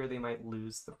 grow bigger they might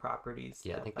lose the properties.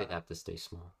 Yeah, I that think that- they'd have to stay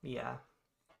small. Yeah.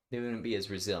 They wouldn't be as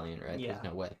resilient, right? Yeah. There's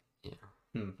no way. Yeah.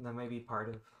 That might be part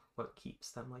of what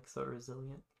keeps them like so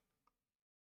resilient.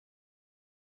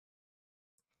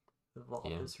 Evolve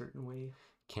Yeah. a certain way.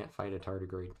 Can't fight a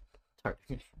tardigrade. Tart.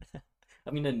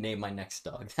 I'm gonna name my next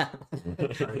dog.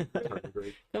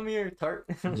 Tardigrade. Come here, Tart.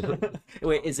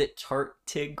 Wait, is it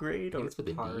Tartigrade I think or it's with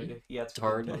a D. Hard. Yeah, it's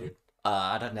Tard? really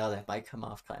I don't know. That might come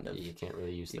off kind of. You can't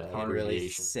really use You that. can't really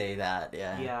abbreviation. say that.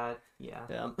 Yeah. hard.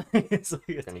 Yeah. It's like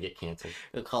It's gonna get canceled.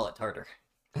 we'll call it Tartar.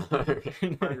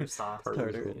 Tartar sauce.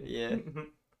 Tartar. Yeah.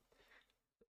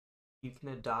 You can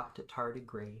adopt a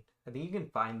tardigrade. I think you can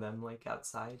find them like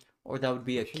outside. Or that would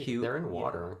be a Actually, cute. They're in Yeah.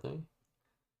 water, aren't they?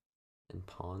 In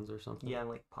ponds or something. Yeah, in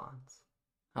like ponds.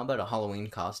 How about a Halloween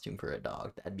costume for a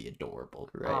dog? That'd be adorable,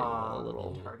 right? Aw, A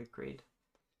little Yeah. tardigrade.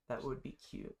 That would be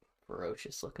cute.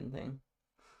 ferocious looking thing.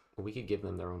 Well, we could give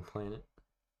them their own planet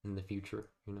in the future.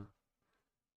 You know,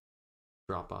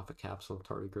 drop off a capsule of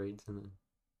tardigrades and then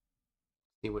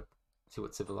see what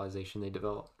civilization they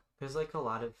develop. There's like a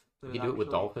lot of. We could do it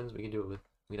with dolphins. We could do it with.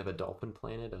 We'd have a dolphin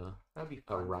planet, That'd be a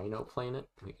fun. rhino planet.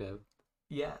 We could have.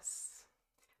 Yes.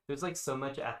 There's like so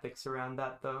much ethics around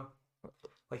that though.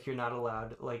 Like you're not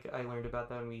allowed, like I learned about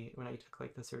that when I took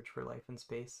like the search for life in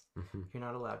space. Mhm. You're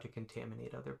not allowed to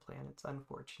contaminate other planets,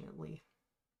 unfortunately.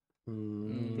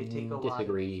 They take a lot-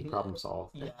 disagree. Problem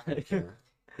solved. Yeah. Sure.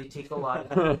 They take a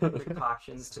lot of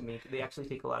precautions to make they actually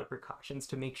take a lot of precautions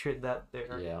to make sure that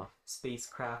their Yeah.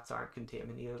 spacecrafts aren't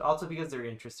contaminated. Also because they're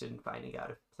interested in finding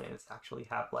out if planets actually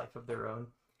have life of their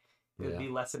own. It would Yeah. be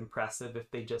less impressive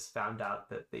if they just found out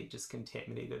that they just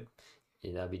contaminated.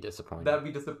 Yeah, that'd be disappointing. That would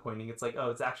be disappointing. It's like, oh,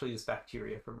 it's actually just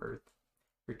bacteria from Earth.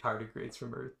 Or tardigrades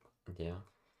from Earth. Yeah.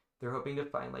 They're hoping to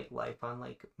find like life on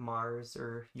like Mars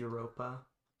or Europa.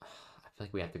 I feel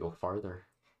like we have to go farther.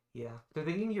 Yeah. They're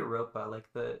thinking Europa,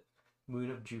 like the moon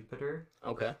of Jupiter.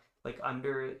 Okay. Like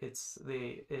under it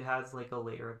has like a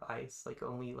layer of ice, like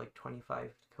only like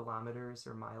 25 kilometers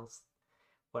or miles,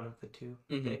 one of the two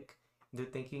Mhm. thick. They're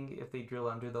thinking if they drill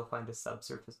under, they'll find a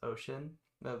subsurface ocean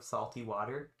of salty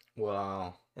water,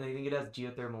 Wow. and they think it has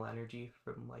geothermal energy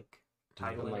from like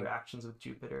tidal Like- interactions with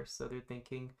Jupiter. So they're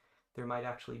thinking there might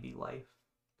actually be life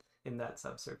in that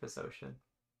subsurface ocean,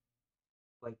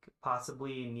 like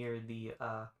possibly near the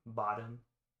bottom,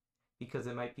 because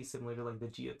it might be similar to like the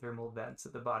geothermal vents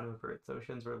at the bottom of Earth's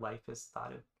oceans where life is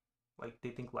thought of, like they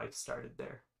think life started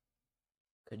there.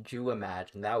 Could you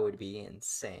imagine? That would be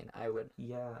insane. I would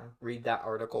Yeah. read that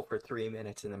article for 3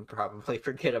 minutes and then probably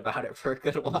forget about it for a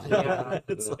good while. Yeah.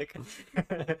 It's like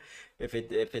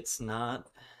if it's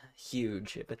not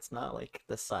huge, if it's not like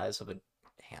the size of a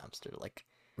hamster, like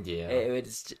Yeah.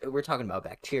 we're talking about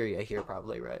bacteria here,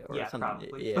 probably, right? Yeah,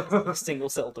 probably. Yeah,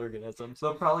 single-celled organisms. So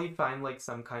they'll probably find like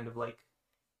some kind of like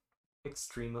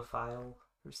extremophile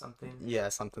or something. Yeah,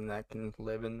 something that can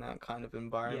live in that kind of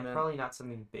environment. Yeah, probably not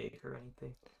something big or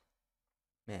anything.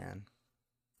 Man,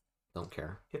 Don't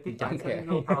care. If they Don't find something, care.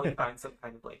 they'll probably find some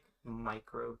kind of like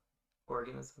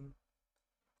microorganism,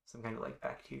 some kind of like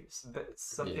bacteria,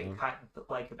 something Yeah. kind of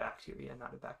like a bacteria,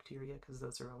 not a bacteria, because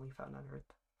those are only found on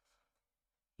Earth.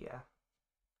 Yeah,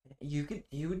 you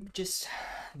would just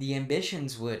the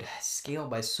ambitions would scale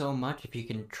by so much if you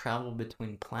can travel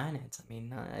between planets. I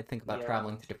mean, I think about Yeah.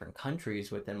 traveling to different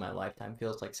countries within my lifetime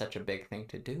feels like such a big thing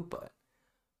to do, but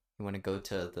you want to go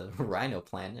to the Rhino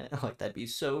planet, like that'd be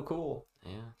so cool.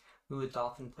 Yeah. ooh, a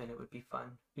dolphin planet would be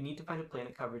fun. We need to find a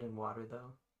planet covered in water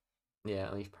though. Yeah,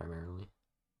 at least primarily.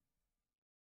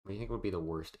 What do you think would be the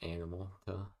worst animal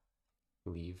to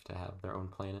leave to have their own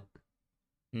planet?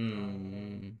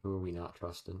 Hmm. Who are we not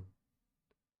trusting?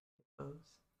 Hippos.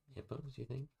 Hippos, you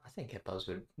think? I think hippos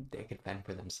they could fend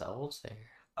for themselves there.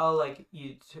 Oh, like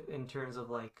in terms of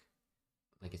like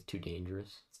Like it's too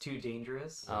dangerous? it's too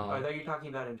dangerous. Oh. I thought you were talking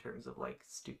about in terms of like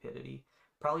stupidity.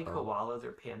 Probably Oh. koalas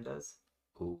or pandas.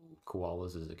 Ooh,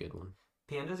 koalas is a good one.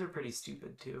 Pandas are pretty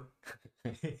stupid too.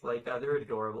 Like they're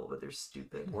adorable, but they're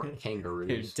stupid. Or They're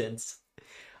kangaroos. dense.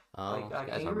 Oh, Like, Those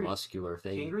guys are muscular. If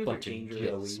they kangaroos are bunch of dangerous. get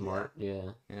joey, smart, yeah.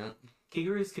 yeah.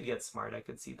 Kangaroos could get smart. I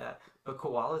could see that, but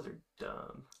koalas are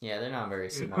dumb. Yeah, they're not very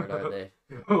smart, are they?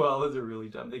 Koalas are really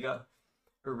dumb. They got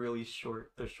the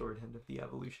short end of the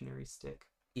evolutionary stick.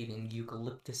 Eating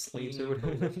eucalyptus leaves Eating or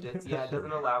whatever. eucalyptus. Yeah, it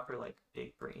doesn't allow for like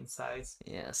big brain size.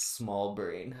 Yeah, small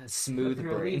brain, smooth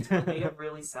Apparently, brain. they have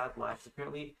really sad lives.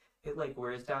 Apparently, it like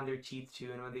wears down their teeth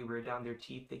too, and when they wear down their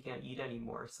teeth, they can't eat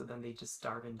anymore. So then they just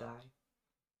starve and die.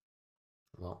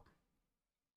 Well,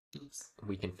 Oops.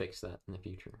 we can fix that in the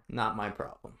future. Not my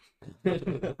problem.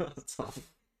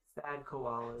 Sad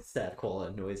koalas. Sad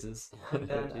koala noises. And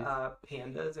then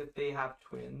pandas, if they have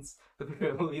twins,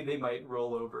 apparently they might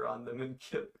roll over on them and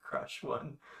crush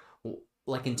one.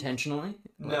 Like intentionally?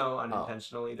 No, Like-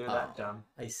 unintentionally. They're that dumb.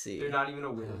 I see. They're not even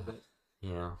aware of it.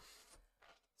 Yeah.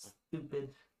 Stupid.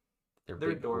 They're They're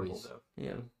big adorable boys. though,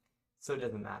 Yeah. so it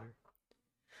doesn't matter.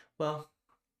 Well,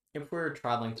 if we're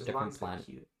traveling to As long different as they're planets,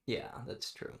 cute. yeah,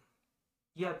 that's true.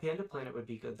 Yeah, Panda Planet would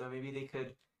be good though. Maybe they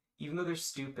could, even though they're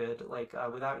stupid, like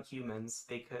without humans,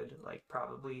 they could like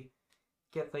probably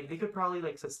get like they could probably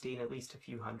like sustain at least a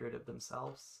few hundred of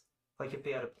themselves. Like if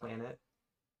they had a planet,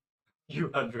 few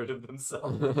hundred of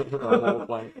themselves. A whole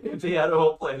planet. If they had a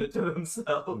whole planet to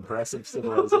themselves. Impressive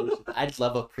civilization. I'd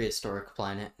love a prehistoric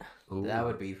planet. Ooh, That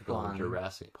would be go to fun.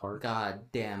 Jurassic Park. God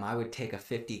damn, I would take a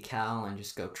 50 cal and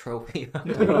just go trophy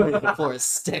hunting for a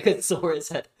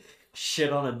stegosaurus head.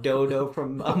 Shit on a dodo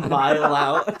from a mile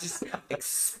out. Just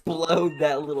explode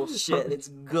that little shit. It's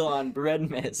gone.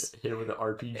 Bread miss. Hit with an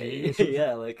RPG.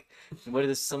 Yeah, like, what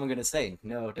is someone gonna say?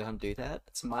 No, don't do that.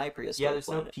 It's my prehistoric Yeah, there's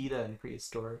no planet. PETA in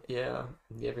prehistoric. Yeah,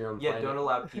 you have your own Yeah, planet. don't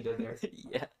allow PETA there.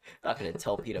 Yeah, not gonna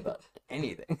tell Pete about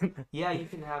anything. Yeah, you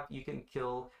can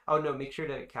kill. Oh no, make sure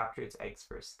to capture its eggs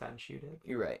first, then shoot it.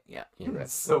 You're right. Yeah, Yeah, you're right.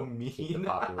 That's so Keep the mean.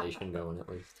 population going at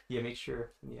least. Yeah, make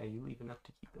sure. Yeah, you leave enough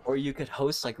to keep it. Or you could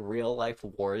host like real life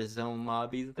war zone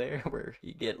lobbies there, where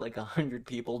you get like 100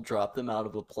 people, drop them out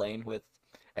of a plane with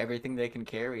everything they can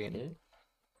carry, and Yeah.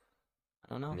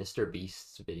 I don't know. Mr.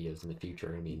 Beast's videos in the future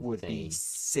are gonna be Would insane. be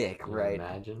sick, Can you right?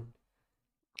 Imagine.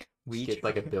 We Just get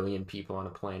like 1 billion people on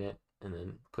a planet, and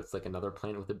then puts like another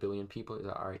planet with 1 billion people. He's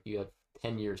like, all right, you have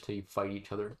 10 years till you fight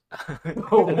each other.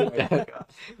 Oh my god.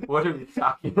 What are we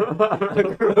talking about?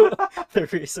 the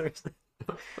resource.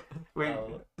 Wait,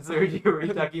 Oh. so were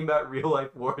you talking about real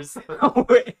life wars? Oh,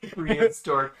 wait.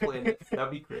 Prehistoric planets.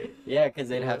 That'd be great. Yeah, because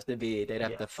they'd Yeah. have to be, they'd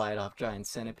have Yeah. to fight off giant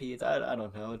centipedes. I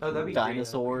don't know, Oh, that'd be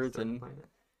dinosaurs great. and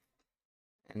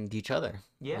Planet. each other.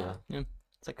 Yeah.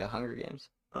 It's like a Hunger Games.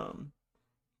 And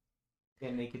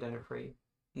naked and afraid.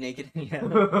 Naked.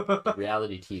 Yeah.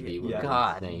 Reality TV would Yeah. be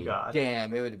God, insane. God.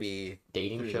 Damn, it would be.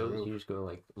 Dating Through the shows, roof. you just go to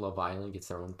like Love Island, gets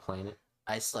their own planet.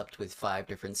 I slept with 5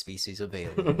 different species of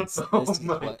aliens. Oh This is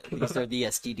my what, God. these are the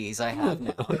STDs I have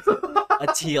now. A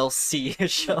TLC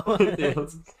show.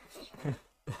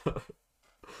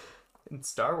 In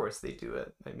Star Wars, they do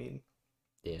it. I mean,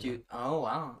 Yeah. Dude, oh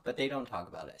wow, but they don't talk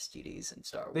about STDs in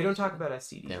Star Wars. they don't talk about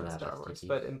STDs They don't in have Star Wars, STDs.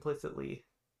 but implicitly,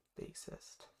 they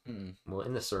exist. Hmm. Well,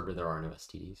 in the server there are no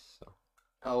STDs, so.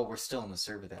 Oh, we're still on the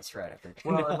server. That's right. I forgot.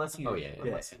 Well, unless you, Oh, yeah, yeah.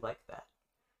 unless you like that.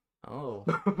 Oh.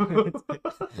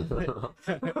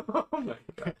 Oh my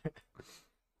god.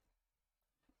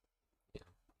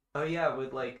 Oh yeah,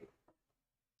 with like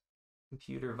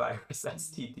computer virus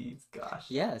STDs. Gosh.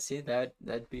 Yeah. See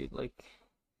that'd be like,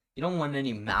 you don't want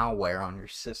any malware on your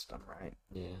system, right?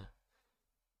 Yeah.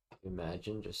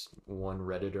 Imagine just one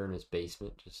Redditor in his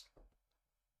basement just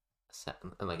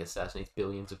assassinates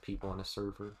billions of people on a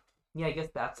server. Yeah, I guess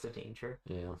that's the danger.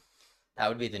 Yeah. That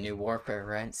would be the new warfare,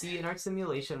 right? See, in our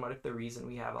simulation, what if the reason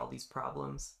we have all these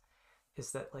problems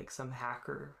is that like some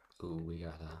hacker? Ooh, we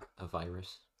got a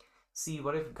virus. See,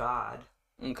 what if God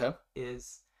Okay.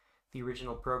 is the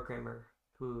original programmer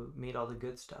who made all the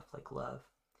good stuff like love,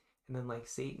 and then like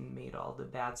Satan made all the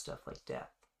bad stuff like death?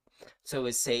 So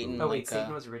is Satan Oh like wait,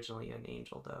 Satan was originally an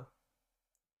angel though.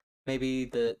 maybe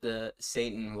the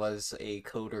Satan was a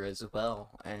coder as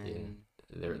well, and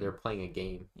They're playing a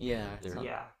game. yeah, They're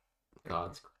Yeah.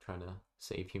 God's trying to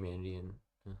save humanity, and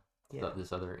Yeah.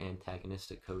 this other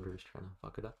antagonistic coder is trying to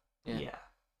fuck it up. Yeah. Yeah.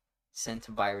 sent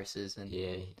viruses and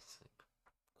Yeah, he's like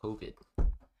COVID.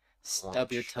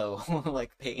 Stub your toe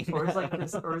like pain. Or it's like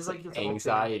this, or it's like this whole thing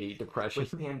Anxiety, depression.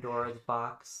 with Pandora's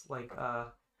box. Like,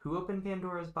 who opened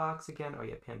Pandora's box again? Oh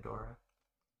yeah, Pandora.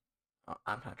 Oh,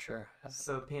 I'm not sure.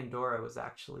 So Pandora was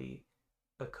actually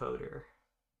a coder.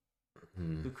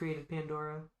 Hmm. Who created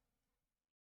Pandora?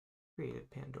 Created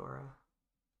Pandora.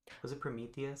 Was it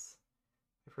Prometheus?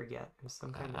 I forget. It was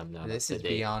some kind of. I'm not This up is to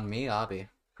date. beyond me, Abby.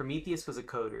 Prometheus was a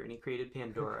coder, and he created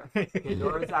Pandora.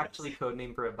 Pandora is actually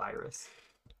codename for a virus.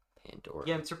 Pandora.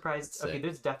 Yeah, I'm surprised. That's Okay, sick.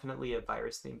 there's definitely a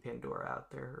virus named Pandora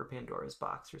out there, or Pandora's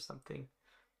box, or something.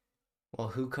 Well,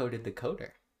 who coded the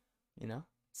coder? You know,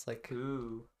 it's like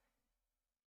Ooh.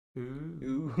 Ooh.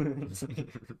 ooh.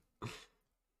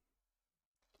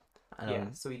 I don't. Yeah,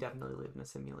 so he definitely lived in a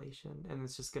simulation, and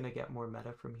it's just gonna get more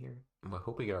meta from here. I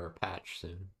hope we get our patch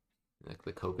soon. Like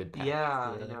the COVID patch.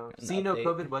 Yeah, Yeah, I know. an So you know, update.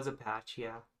 COVID was a patch.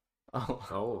 Yeah. Oh,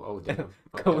 Oh, damn.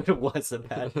 code was a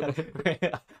bad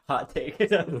hot take.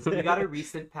 We got a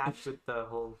recent patch with the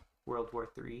whole World War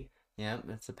III. Yeah,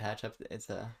 it's a patch up. It's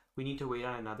a. We need to wait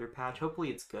on another patch. Hopefully,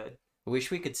 it's good. I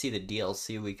wish we could see the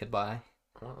DLC we could buy.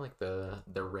 I want like the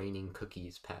raining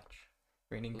cookies patch.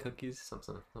 Raining Yeah, cookies.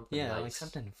 Something Yeah, nice. like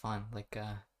something fun, like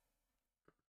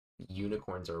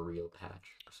Unicorns are a real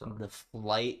patch. So the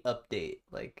flight update.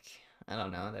 Like I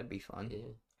don't know, that'd be fun. yeah.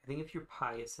 I think if you're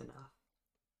pious enough.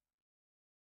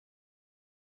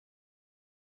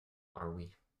 Are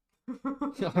we?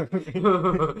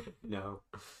 No.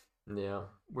 Yeah.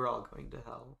 We're all going to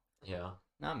hell. Yeah.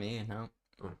 Not me, no.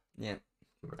 Mm. Yeah,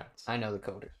 Congrats. I know the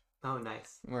coder. Oh,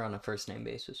 nice. We're on a first name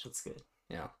basis. That's good.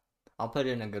 Yeah, I'll put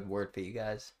in a good word for you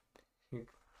guys. Your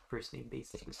first name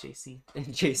basis was JC.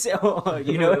 Jason, oh,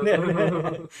 you know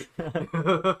that.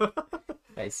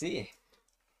 I see.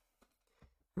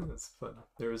 That's fun.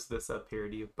 There was this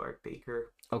parody of Bart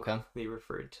Baker. Okay. They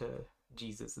referred to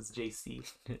Jesus as JC.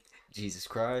 Jesus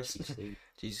Christ. JC.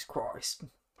 Jesus Christ.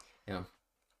 Yeah.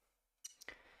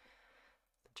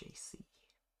 JC.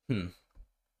 I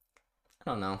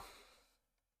don't know.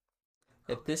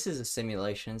 If this is a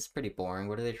simulation, it's pretty boring.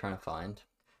 What are they trying to find?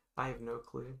 I have no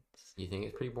clue. You think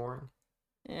it's pretty boring?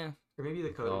 Yeah. Or maybe the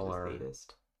All coder's are- is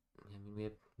latest. I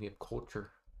mean, we have culture.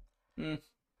 Hmm.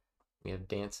 We have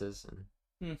dances and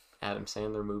Hmm. Adam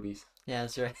Sandler movies. Yeah,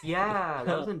 that's right. Yeah,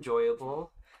 that was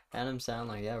enjoyable. Adam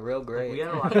Sandler, yeah, real Like, great. we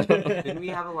had a lot of, didn't we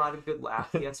have a lot of good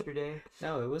laughs yesterday?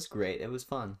 No, it was great. It was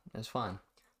fun. It was fun.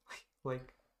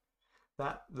 Like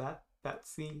that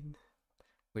scene.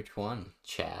 Which one?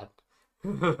 Chad.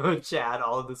 Chad,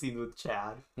 all of the scenes with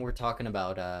Chad. We're talking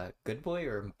about Good Boy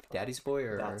or Daddy's Boy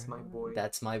or That's My Boy.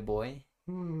 That's My Boy.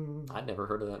 I'd never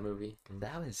heard of that movie.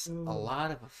 That was a lot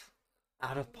of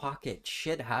out of pocket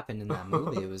shit happened in that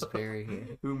movie. It was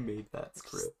very Who made that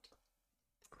script?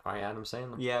 Probably Adam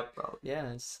Sandler. Yeah, probably.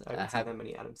 yeah. It's, I haven't seen that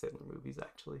many Adam Sandler movies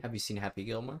actually. have you seen Happy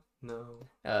Gilmore? No,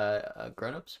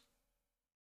 Grown Ups.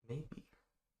 maybe.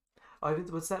 Oh,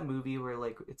 what's that movie where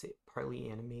like it's partly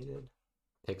animated?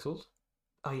 Pixels?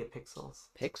 Oh yeah, Pixels.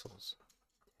 Pixels.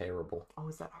 Terrible. Oh,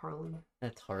 is that Harley?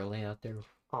 That's Harley out there.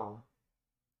 Oh,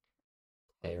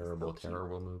 Terrible, so cute.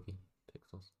 terrible movie.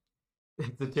 Pixels.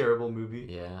 it's a terrible movie.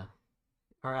 Yeah.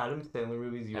 Are Adam Sandler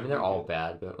movies? I Usually mean, they're all good?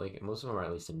 bad, but like most of them are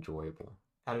at least enjoyable.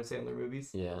 Adam Sandler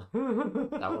movies. Yeah.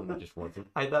 That one just wasn't.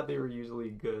 I thought they were usually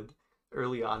good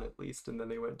early on, at least, and then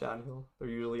they went downhill. They're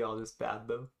usually all just bad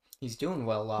though. He's doing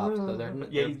well off, so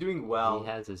Yeah, he's doing well. He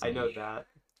has his I know niche. that.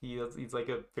 He's like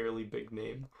a fairly big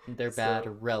name. they're bad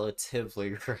So-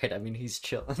 relatively, right? I mean, he's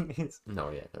chilling. No,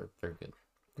 yeah, they're good.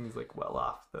 He's like well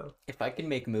off though. If I can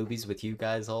make movies with you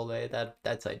guys all day,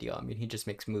 that's ideal. I mean, he just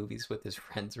makes movies with his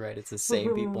friends, right? It's the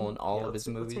same people in all Yeah, of his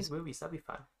let's movies. make movies. That'd be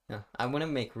fun. Yeah, I want to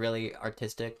make really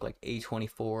artistic, like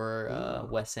A24,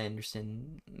 Ooh. Wes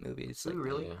Anderson movies. Like Ooh,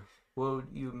 really? Yeah. What would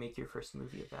you make your first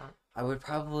movie about? I would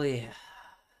probably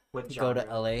What go genre?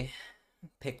 to LA,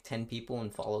 pick 10 people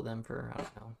and follow them for, I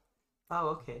don't know. Oh,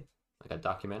 okay. Like a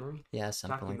documentary? Yeah,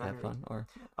 something like that Documentary. fun. Or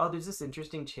Oh, there's this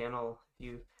interesting channel.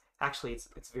 Actually,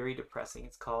 it's very depressing.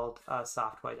 It's called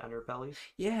Soft White Underbelly.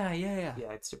 yeah. Yeah,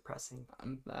 it's depressing.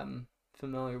 I'm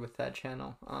familiar with that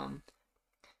channel.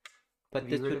 But Have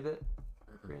this you heard would... of it?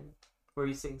 Brandon? What were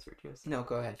you saying, Sergio? No,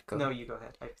 go ahead. Go No, ahead. you go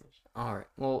ahead. I finished. All right.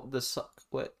 Well,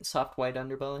 what soft white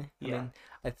underbelly? Yeah. I mean,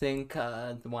 I think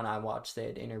the one I watched, they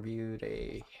had interviewed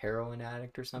a heroin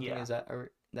addict or something. Yeah. Is that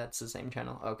or that's the same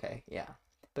channel? Okay, yeah.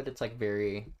 But it's like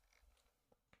very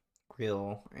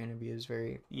real interviews,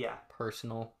 very Yeah.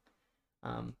 personal.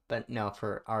 But no,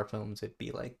 for our films, it'd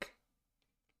be like,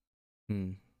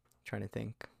 trying to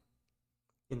think.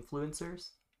 Influencers?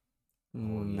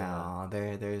 No,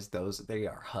 there's those. They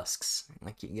are husks.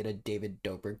 Like you get a David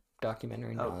Dobrik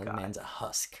documentary. Oh, No, the God. man's a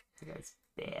husk. The guy's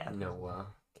Yeah. No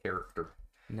character,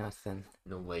 Nothing.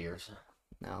 no layers.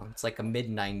 No, it's like a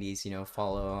mid-90s, you know,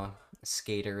 follow a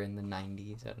skater in the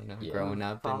 90s. I don't know, Yeah. growing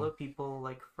up Follow and people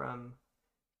like from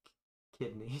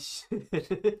Kid Nation.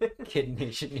 Kid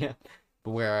Nation, yeah.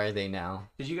 But where are they now?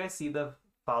 Did you guys see the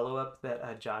follow up that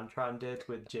JonTron did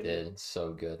with Jimmy? Did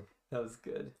so good. That was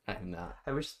good. I have not.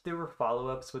 I wish there were follow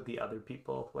ups with the other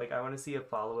people. Like I want to see a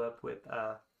follow up with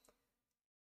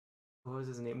what was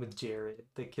his name, with Jared,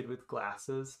 the kid with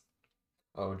glasses.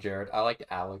 Oh, Jared, I liked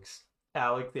Alex.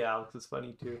 Alex was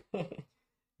funny too.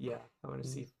 Yeah, I want to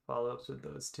see follow ups with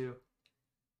those two.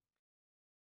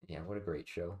 Yeah, what a great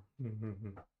show.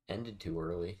 Ended too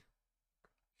early.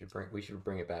 We should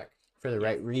bring it back. For the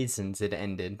right reasons, it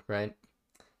ended, right?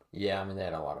 Yeah, I mean they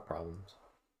had a lot of problems.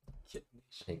 I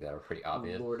think that were pretty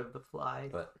obvious. Lord of the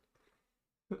Flies. But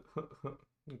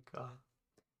God,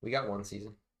 we got one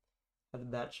season. how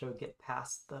did that show get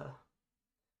past the?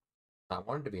 I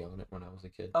wanted to be on it when I was a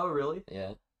kid. Oh really?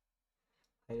 Yeah.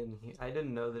 I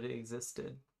didn't know that it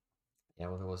existed. Yeah,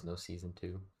 well, there was no season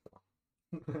 2.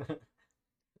 So.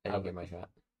 I didn't get my shot.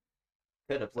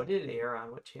 Could have. What did it air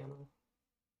on? What channel?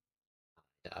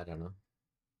 I don't know.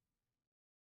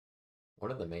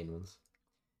 What are the main ones?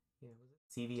 Yeah, was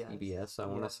it CBS? CBS, I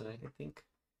want to say.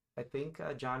 I think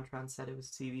JonTron said it was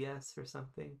CBS or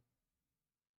something.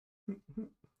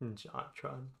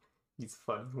 JonTron, he's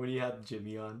funny. When he had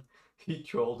Jimmy on, he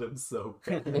trolled him so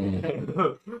bad.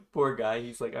 Poor guy.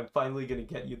 He's like, "I'm finally gonna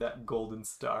get you that golden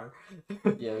star."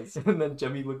 Yes. And then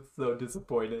Jimmy looked so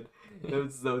disappointed. It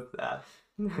was so sad.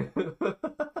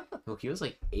 Well, he was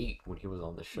like 8 when he was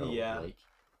on the show. Yeah. Like,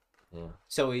 yeah.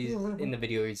 So he's in the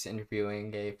video. He's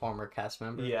interviewing a former cast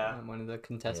member. Yeah. One of the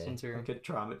contestants, or Like a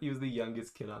trauma. He was the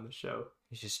youngest kid on the show.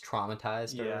 he's just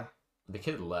traumatized. Yeah. Or... The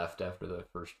kid left after the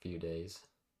first few days.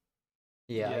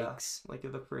 Yikes. Like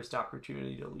at the first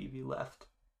opportunity to leave, he left.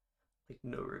 Like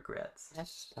no regrets.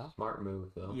 That's tough. Smart move,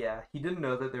 though. Yeah, he didn't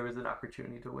know that there was an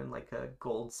opportunity to win like a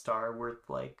gold star worth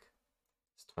like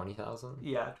It's 20,000.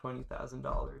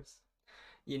 $20,000.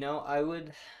 You know, I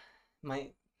would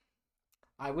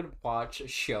watch a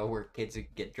show where kids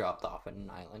get dropped off on an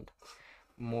island.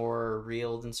 More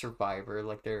real than Survivor.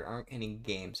 Like there aren't any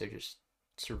games; they just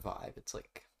survive. It's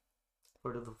like,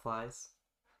 Lord of the Flies.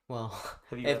 well,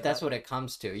 Have you if read that's that? what it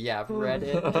comes to, yeah, I've read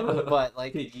it, but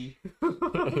like, Piggy.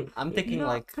 I'm thinking Not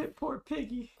like poor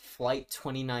Piggy. Flight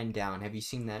 29 Down. Have you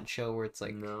seen that show where it's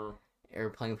like No.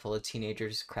 airplane full of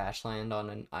teenagers crash land on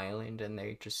an island and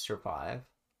they just survive?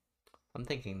 I'm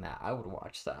thinking that I would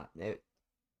watch that.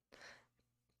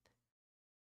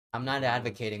 I'm not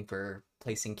advocating for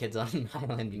placing kids on an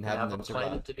island and having have them a plan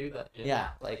survive. to do that. Yeah,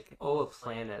 like Oh, a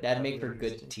planet. that'd make for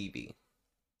good interesting. TV.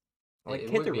 Like It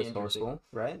kids would are be interesting. resourceful,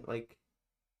 right? Like,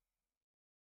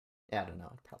 yeah, I don't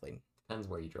know. Probably, Depends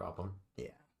where you drop them. yeah,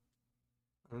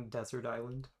 On a desert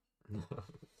island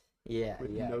yeah,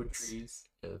 with yeah. no it's- trees.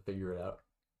 Figure it out.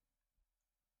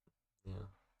 Yeah.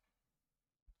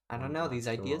 I don't Mm, know. not These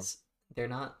too long. ideas, they're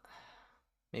not.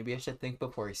 Maybe I should think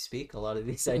before I speak. A lot of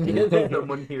these ideas.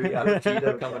 Someone here got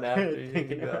PETA coming after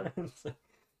you.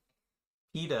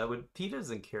 Yeah. PETA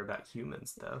doesn't care about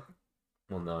humans though.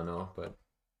 Well, no, but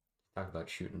talk about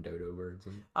shooting dodo birds.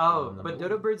 And Oh, on the but moon.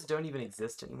 dodo birds don't even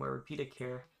exist anymore. Would PETA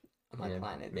care? On my Yeah,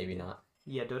 planet, maybe yeah. not.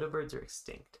 Yeah, dodo birds are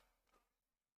extinct.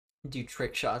 Do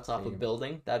trick shots off a Maybe.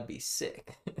 building? That'd be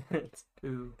sick.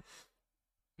 Ooh.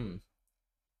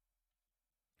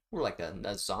 Or like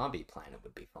a zombie planet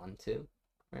would be fun too,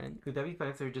 right? Would that be fun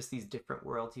if there are just these different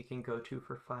worlds you can go to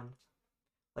for fun?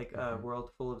 Like a Mhm.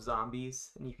 world full of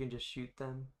zombies and you can just shoot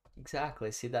them.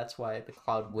 Exactly. See, that's why the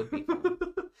cloud would be fun.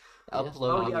 Yes,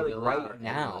 Upload oh, yeah, like right that.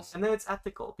 now. And then it's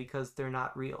ethical because they're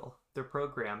not real. They're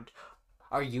programmed.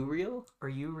 Are you real? Are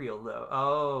you real though?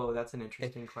 Oh, that's an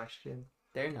interesting question.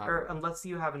 They're not. Or real. unless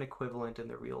you have an equivalent in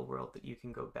the real world that you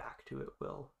can go back to, it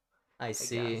will. I I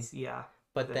see. guess. Yeah.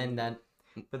 But then- then that.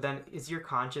 But then is your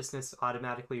consciousness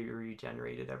automatically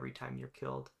regenerated every time you're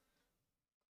killed?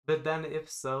 But then if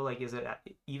so, like is it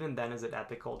even then is it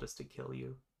ethical just to kill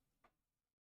you?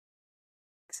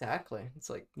 Exactly. It's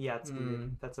like, Yeah, it's weird. Hmm.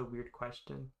 That's a weird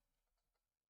question.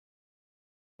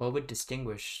 what would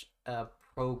distinguish a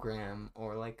program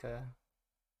or like a.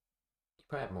 You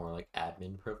probably have more like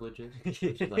admin privileges.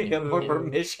 Yeah, more an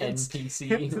permissions.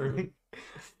 NPC.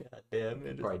 God damn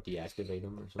it. Probably deactivate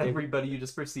them or something. Everybody, you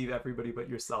just perceive everybody but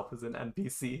yourself as an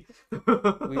NPC.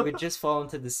 We would just fall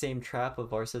into the same trap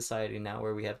of our society now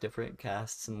where we have different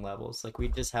castes and levels. Like, we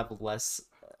just have less.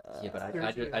 Yeah, but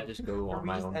I just go Are on we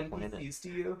my just own NPCs planet. to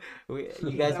you?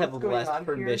 You guys that have what's going less on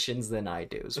here? permissions than I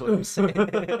do, is what I'm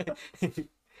saying.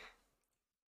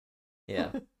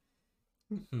 Yeah.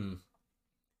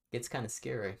 It's kind of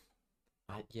scary.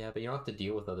 Yeah, but you don't have to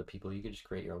deal with other people. You could just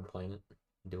create your own planet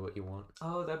and do what you want.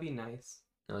 Oh, that'd be nice.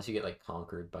 Unless you get like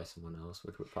conquered by someone else,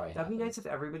 which would probably That'd happen. be nice if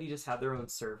everybody just had their own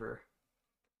server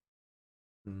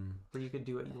Mm. where you could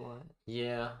do what you want.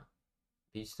 Yeah.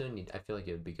 But you still need. I feel like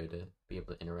it would be good to be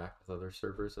able to interact with other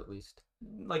servers at least.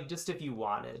 Like just if you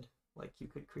wanted, like you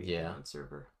could create your Yeah. own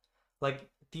server. Like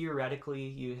theoretically,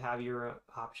 you have your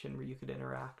option where you could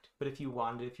interact. But if you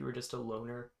wanted, if you were just a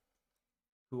loner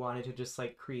who wanted to just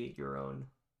like create your own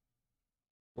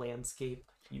landscape,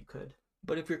 you could.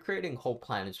 But if you're creating whole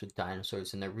planets with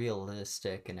dinosaurs and they're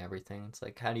realistic and everything, it's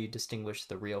like, how do you distinguish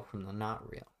the real from the not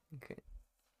real? Okay.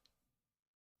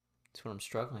 That's what I'm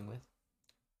struggling with.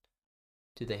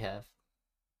 Do they have?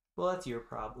 Well, that's your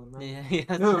problem, right? Yeah,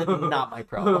 that's not my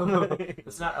problem.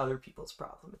 It's not other people's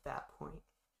problem at that point.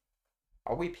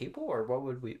 Are we people, or what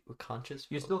would we? We're conscious?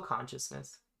 You're still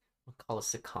consciousness. We'll call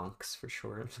us the conks for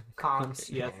short.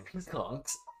 Conks, yes.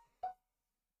 Conks.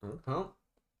 Huh? Huh?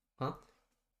 Huh?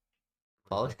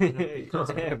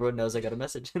 Important Everyone knows I got a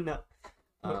message. No.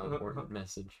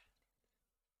 message.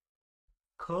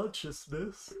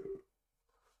 Consciousness.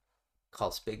 Call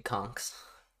us big conks.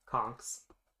 Conks.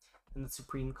 And the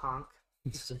supreme conk.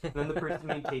 And then the person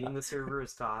maintaining the server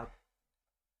is God.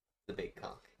 The big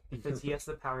conk. Because he has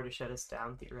the power to shut us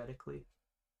down, theoretically.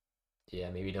 Yeah,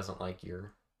 maybe he doesn't like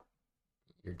your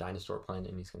dinosaur planet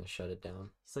and he's gonna shut it down.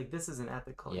 He's like, this isn't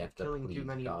ethical. You You're have to killing too please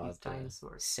many of these God to-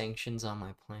 dinosaurs. Sanctions on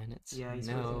my planets. Yeah, he's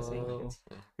no. raising sanctions.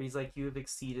 Or he's like, you have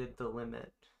exceeded the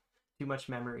limit. Too much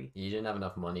memory. You didn't have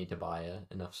enough money to buy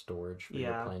enough storage for your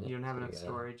Yeah, planet. you don't have so enough gotta-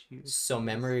 storage. So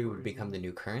memory would become the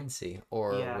new currency,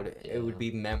 or Yeah. would it would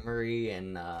be memory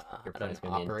and Your an planet's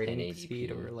gonna be in operating 1080p.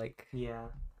 speed, or like Yeah.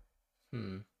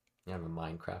 You have a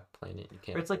Minecraft planet. You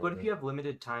can't. Or it's like, what afford if you have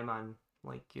limited time on,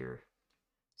 like, your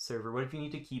server? What if you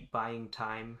need to keep buying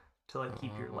time to, like,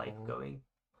 keep your life Oh. going?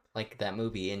 like that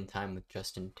movie In Time with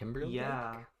Justin Timberlake.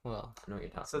 Yeah. Well, I know what you're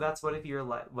talking So about. that's what if your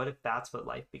life? What if that's what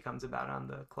life becomes about on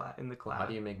the in the Well, cloud? how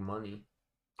do you make money?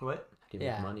 What? How do you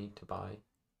Yeah. make money to buy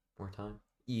more time?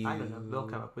 you. I don't know. They'll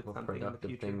come up with What something in the productive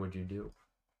future. thing would you do?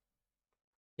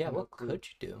 Yeah, No what clue. could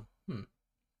you do?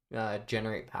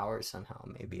 Generate power somehow,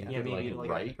 maybe. You Yeah, could, maybe, like, like,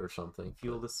 write or something.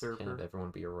 fuel but the server. Can't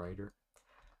everyone be a writer?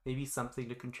 Maybe something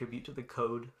to contribute to the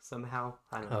code somehow.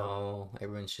 I don't know. Oh,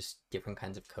 everyone's just different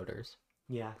kinds of coders.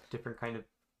 Yeah, different kind of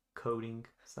coding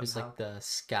There's somehow. like the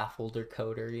scaffolder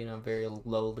coder, very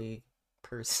lowly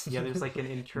person. Yeah, there's like an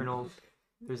internal.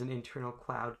 There's an internal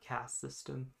cloud caste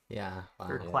system Yeah, wow.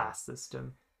 or yeah. class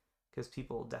system, because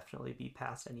people will definitely be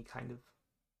past any kind of,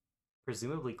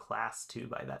 presumably class 2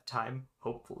 by that time.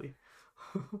 Hopefully.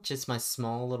 Just my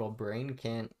small little brain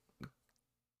can't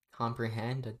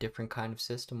comprehend a different kind of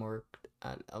system or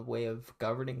a way of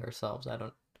governing ourselves. I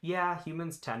don't. Yeah,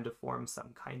 humans tend to form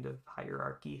some kind of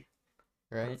hierarchy.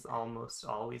 Right? That's almost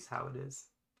always how it is.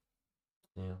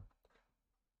 Yeah.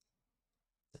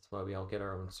 That's why we all get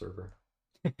our own server.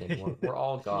 And we're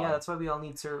all God. Yeah, that's why we all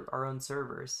need our own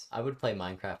servers. I would play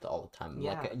Minecraft all the time.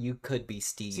 Yeah. Like you could be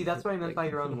Steve. See, that's what I meant by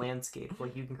like- your own landscape.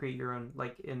 Like, you can create your own,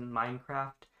 like, in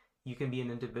Minecraft, you can be an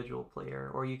individual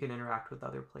player, or you can interact with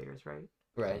other players, right?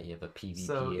 Right. You have a PvP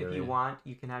So, if area. you want,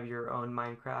 you can have your own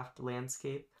Minecraft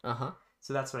landscape. Uh-huh.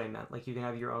 So that's what I meant. Like, you can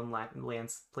have your own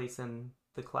place in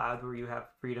the cloud where you have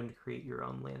freedom to create your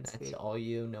own That's landscape. all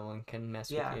you. No one can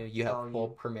mess Yeah, with you. You it's have all full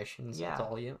you. permissions. Yeah. It's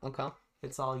all you. Okay.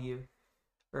 It's all you.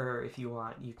 Or if you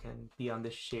want, you can be on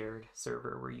this shared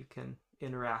server where you can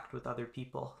interact with other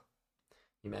people.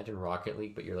 Imagine Rocket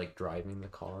League, but you're like driving the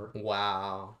car.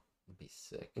 Wow. It'd be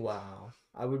sick. Wow.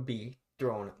 I would be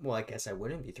thrown. Well, I guess I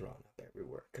wouldn't be thrown up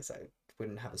everywhere because I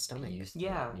wouldn't have a Be stomach. used to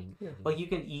Yeah. it. You- Yeah. Like, you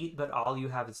can eat, but all you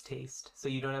have is taste. So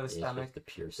you don't have a It's stomach. just the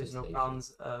pure There's no sensation.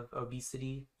 problems of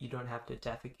obesity. You don't have to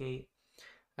defecate.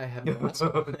 I have no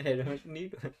muscle. I don't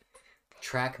need one.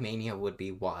 Trackmania would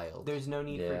be wild. There's no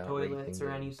need Yeah, for racing toilets or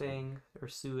games. anything or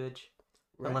sewage,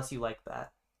 Right. unless you like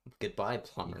that. Goodbye, You can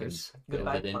plumbers. build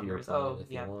Goodbye, it into your plumbers. planet Oh,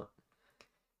 if yeah. you want.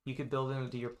 You could build it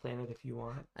into your planet if you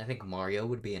want. I think Mario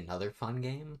would be another fun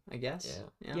game, I guess.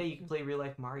 Yeah. Yeah, you can play real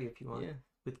life Mario if you want Yeah.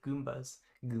 with Goombas.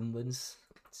 Goombas.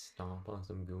 Stomp on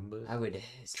some Goombas. I would trick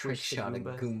Switch to shot a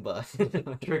Goombas.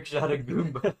 Goomba. Trick shot a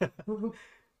Goomba.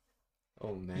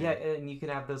 Oh man. Yeah, and you can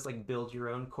have those like build your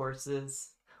own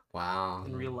courses Wow.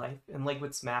 in real life, and like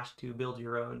with Smash 2, build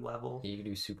your own level. You can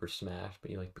do Super Smash, but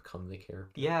you like become the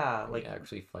character. Yeah, And like you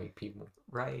actually fight people.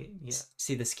 right. Yeah.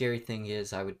 See, the scary thing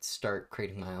is I would start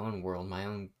creating my own world, my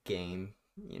own game,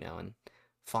 and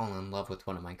fall in love with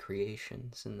one of my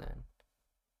creations, and then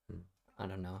I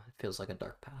don't know, it feels like a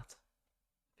dark path.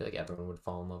 I feel like everyone would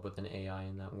fall in love with an AI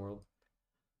in that world.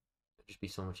 It'd just be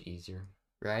so much easier.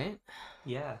 right?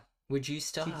 Yeah. Would you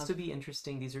still Seems have... to be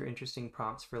interesting. These are interesting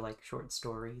prompts for like short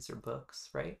stories or books,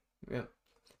 right? Yeah.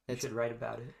 We should write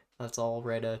about it. Let's all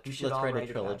write a... We should Let's all write a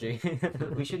write about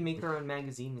trilogy. We should make our own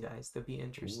magazine, guys. That'd be Ooh, a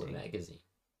interesting. magazine.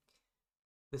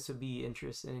 This would be an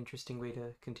interesting way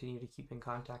to continue to keep in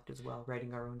contact as well,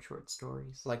 writing our own short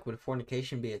stories. Like, would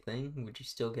fornication be a thing? Would you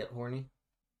still get horny?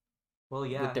 Well,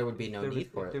 yeah. There would be no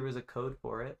need for it. There was a code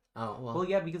for it. Oh, well. Well,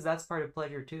 yeah, because that's part of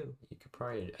pleasure too. You could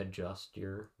probably adjust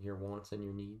your wants and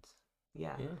your needs.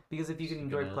 Yeah. Yeah. Because if you can So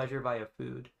enjoy gonna- pleasure via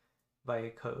food, via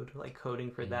code, like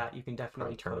coding for Yeah. that, you can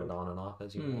definitely Probably turn code. it on and off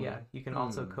as you Hmm. want. Yeah, you can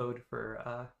also Hmm. code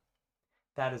for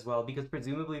that as well. Because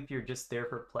presumably, if you're just there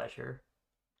for pleasure,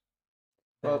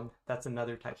 then Well, that's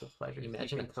another type of pleasure. Can you so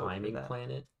imagine a can code for climbing that.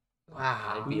 planet?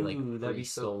 Wow. I'd be like Ooh, that'd be free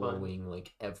so fun. soloing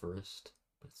like Everest.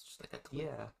 But it's just like a cliff.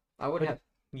 Yeah. I would have...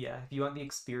 Yeah, if you want the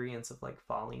experience of like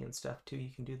falling and stuff too,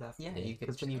 you can do that. Yeah, Yeah, you could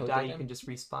Because when just you code die, it you in. can just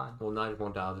respawn. Well, not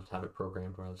everyone I'll just have it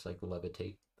programmed where I'll just like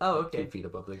levitate Oh, like, okay. 2 feet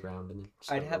above the ground and then I'd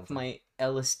start have over. my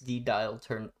LSD dial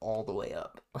turned all the way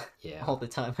up. Yeah. All the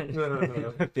time.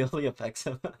 I feel the effects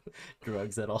of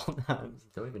drugs at all times.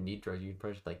 You don't even need drugs. You can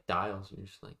probably just like dials and you're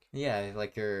just like Yeah,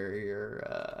 like your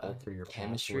alter your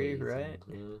chemistry, pathways right?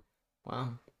 and,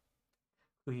 Wow.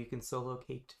 Ooh, you can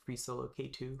free solo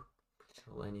K2.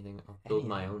 so anything. I'll build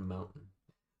my Anything. own mountain.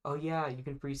 Oh yeah, you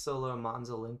can free solo Mons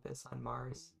Olympus on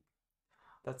Mars.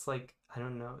 That's like, I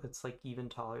don't know, it's like even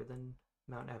taller than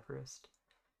Mount Everest.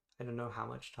 I don't know how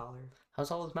much taller. How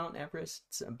tall is Mount Everest?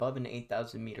 It's above an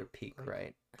 8,000 meter peak, Like,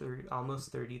 right?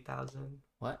 Almost 30,000.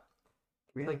 What?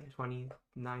 Like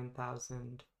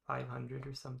 29,500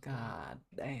 or something. God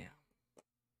damn.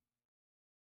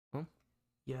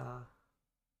 Yeah.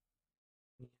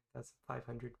 That's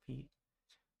 500 feet.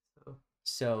 So,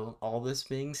 So, all this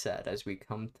being said, as we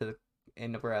come to the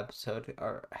end of our episode,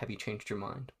 have you changed your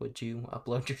mind? Would you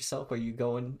upload yourself? Are you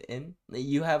going in?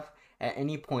 You have, at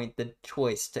any point, the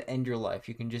choice to end your life.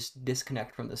 You can just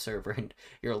disconnect from the server and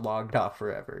you're logged off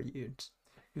forever. ooh,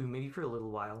 maybe for a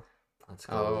little while. Let's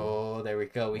go. Oh, there we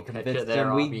go. We We'll catch convinced you there,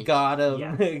 him. We Robbie. got him.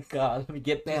 Yes. Got him. Get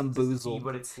Just to see bamboozled.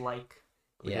 what it's like.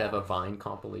 We could have a Vine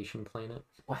compilation planet.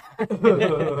 Yeah.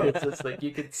 It's just like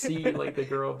you could see like the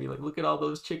girl be like, look at all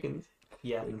those chickens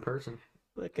Yeah. in person.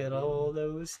 Look at all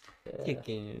those Yeah.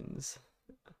 chickens.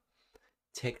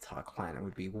 TikTok planet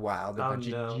would be wild. A Oh, bunch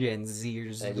no. of Gen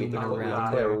Zers And we zooming can Oh, around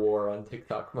God. there. declare war on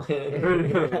TikTok,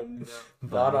 man. No.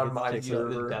 Not on my Use the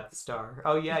server. Death Star.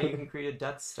 Oh yeah, you can create a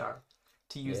Death Star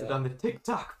to use it Yeah. on the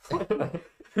TikTok planet.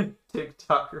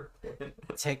 TikToker planet.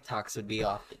 TikToks would be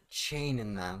off the chain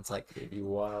in that. It's like, It'd be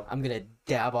wild. I'm gonna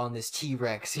dab on this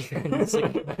T-Rex here, and it's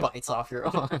like bites off your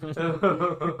arm.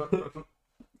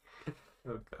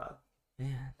 Oh god.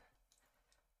 Man.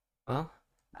 Well,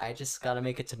 I just gotta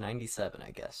make it to 97,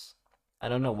 I guess. I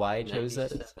don't know why I chose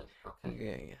that. 97.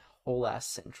 Okay. Yeah, whole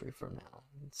last century from now.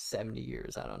 70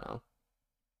 years, I don't know.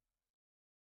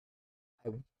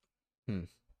 I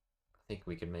think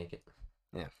we can make it.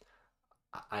 Yeah.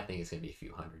 I think it's gonna be a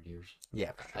few hundred years.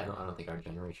 Yeah, for I sure. don't think our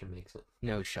generation makes it.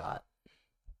 No shot.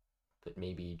 But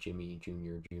maybe Jimmy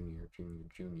Jr.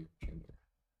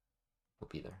 will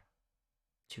be there.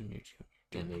 Junior.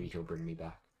 And maybe he'll bring me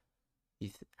back.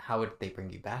 How would they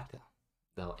bring you back, though?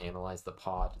 They'll analyze the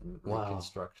pod and Wow.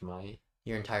 reconstruct my.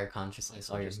 Your entire consciousness,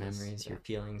 all your consciousness, memories, your yeah.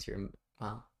 feelings,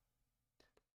 wow.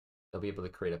 They'll be able to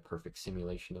create a perfect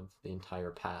simulation of the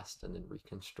entire past and then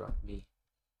reconstruct me.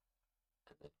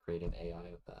 And then create an AI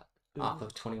of that. Off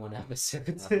of 21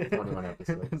 episodes. Off of 21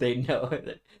 episodes. They know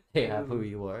that they have who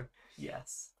you are.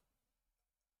 Yes.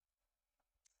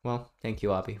 Well, thank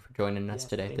you, Abby, for joining us Yes,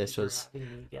 today. thank This you for was...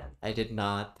 having me again. I did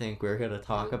not think we were going to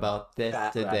talk about this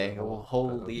Fat today. rabbit hole, Well, but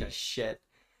holy okay. shit.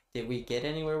 Did we get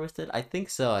anywhere with it? I think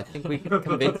so. I think we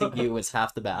convincing you was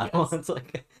half the battle. Yes. It's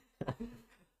like...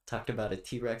 talked about a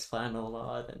T-Rex planet a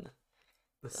lot, and...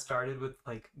 This started with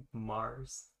like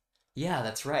Mars. Yeah,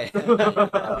 that's right.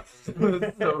 So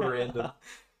random.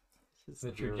 Just the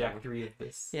Your- trajectory of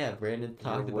this. Yeah, Brandon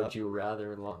talked Would about you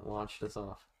rather launched us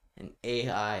off? an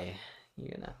AI. You're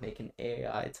gonna make an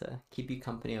AI to keep you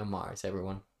company on Mars,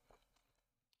 everyone.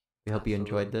 We hope you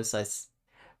enjoyed Absolutely. this.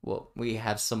 Well, we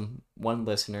have one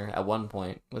listener at one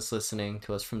point was listening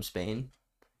to us from Spain.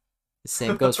 The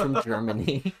same goes from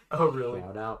Germany. Oh really?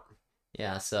 Shout out.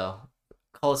 Yeah, so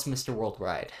call us Mr.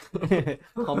 Worldwide.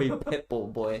 Call me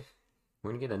Pitbull Boy.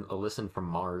 We're gonna get a listen from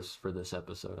Mars for this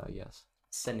episode, I guess.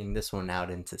 Sending this one out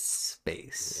into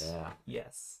space. Yeah.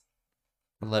 Yes.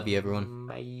 Love you, everyone.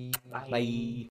 Bye. Bye.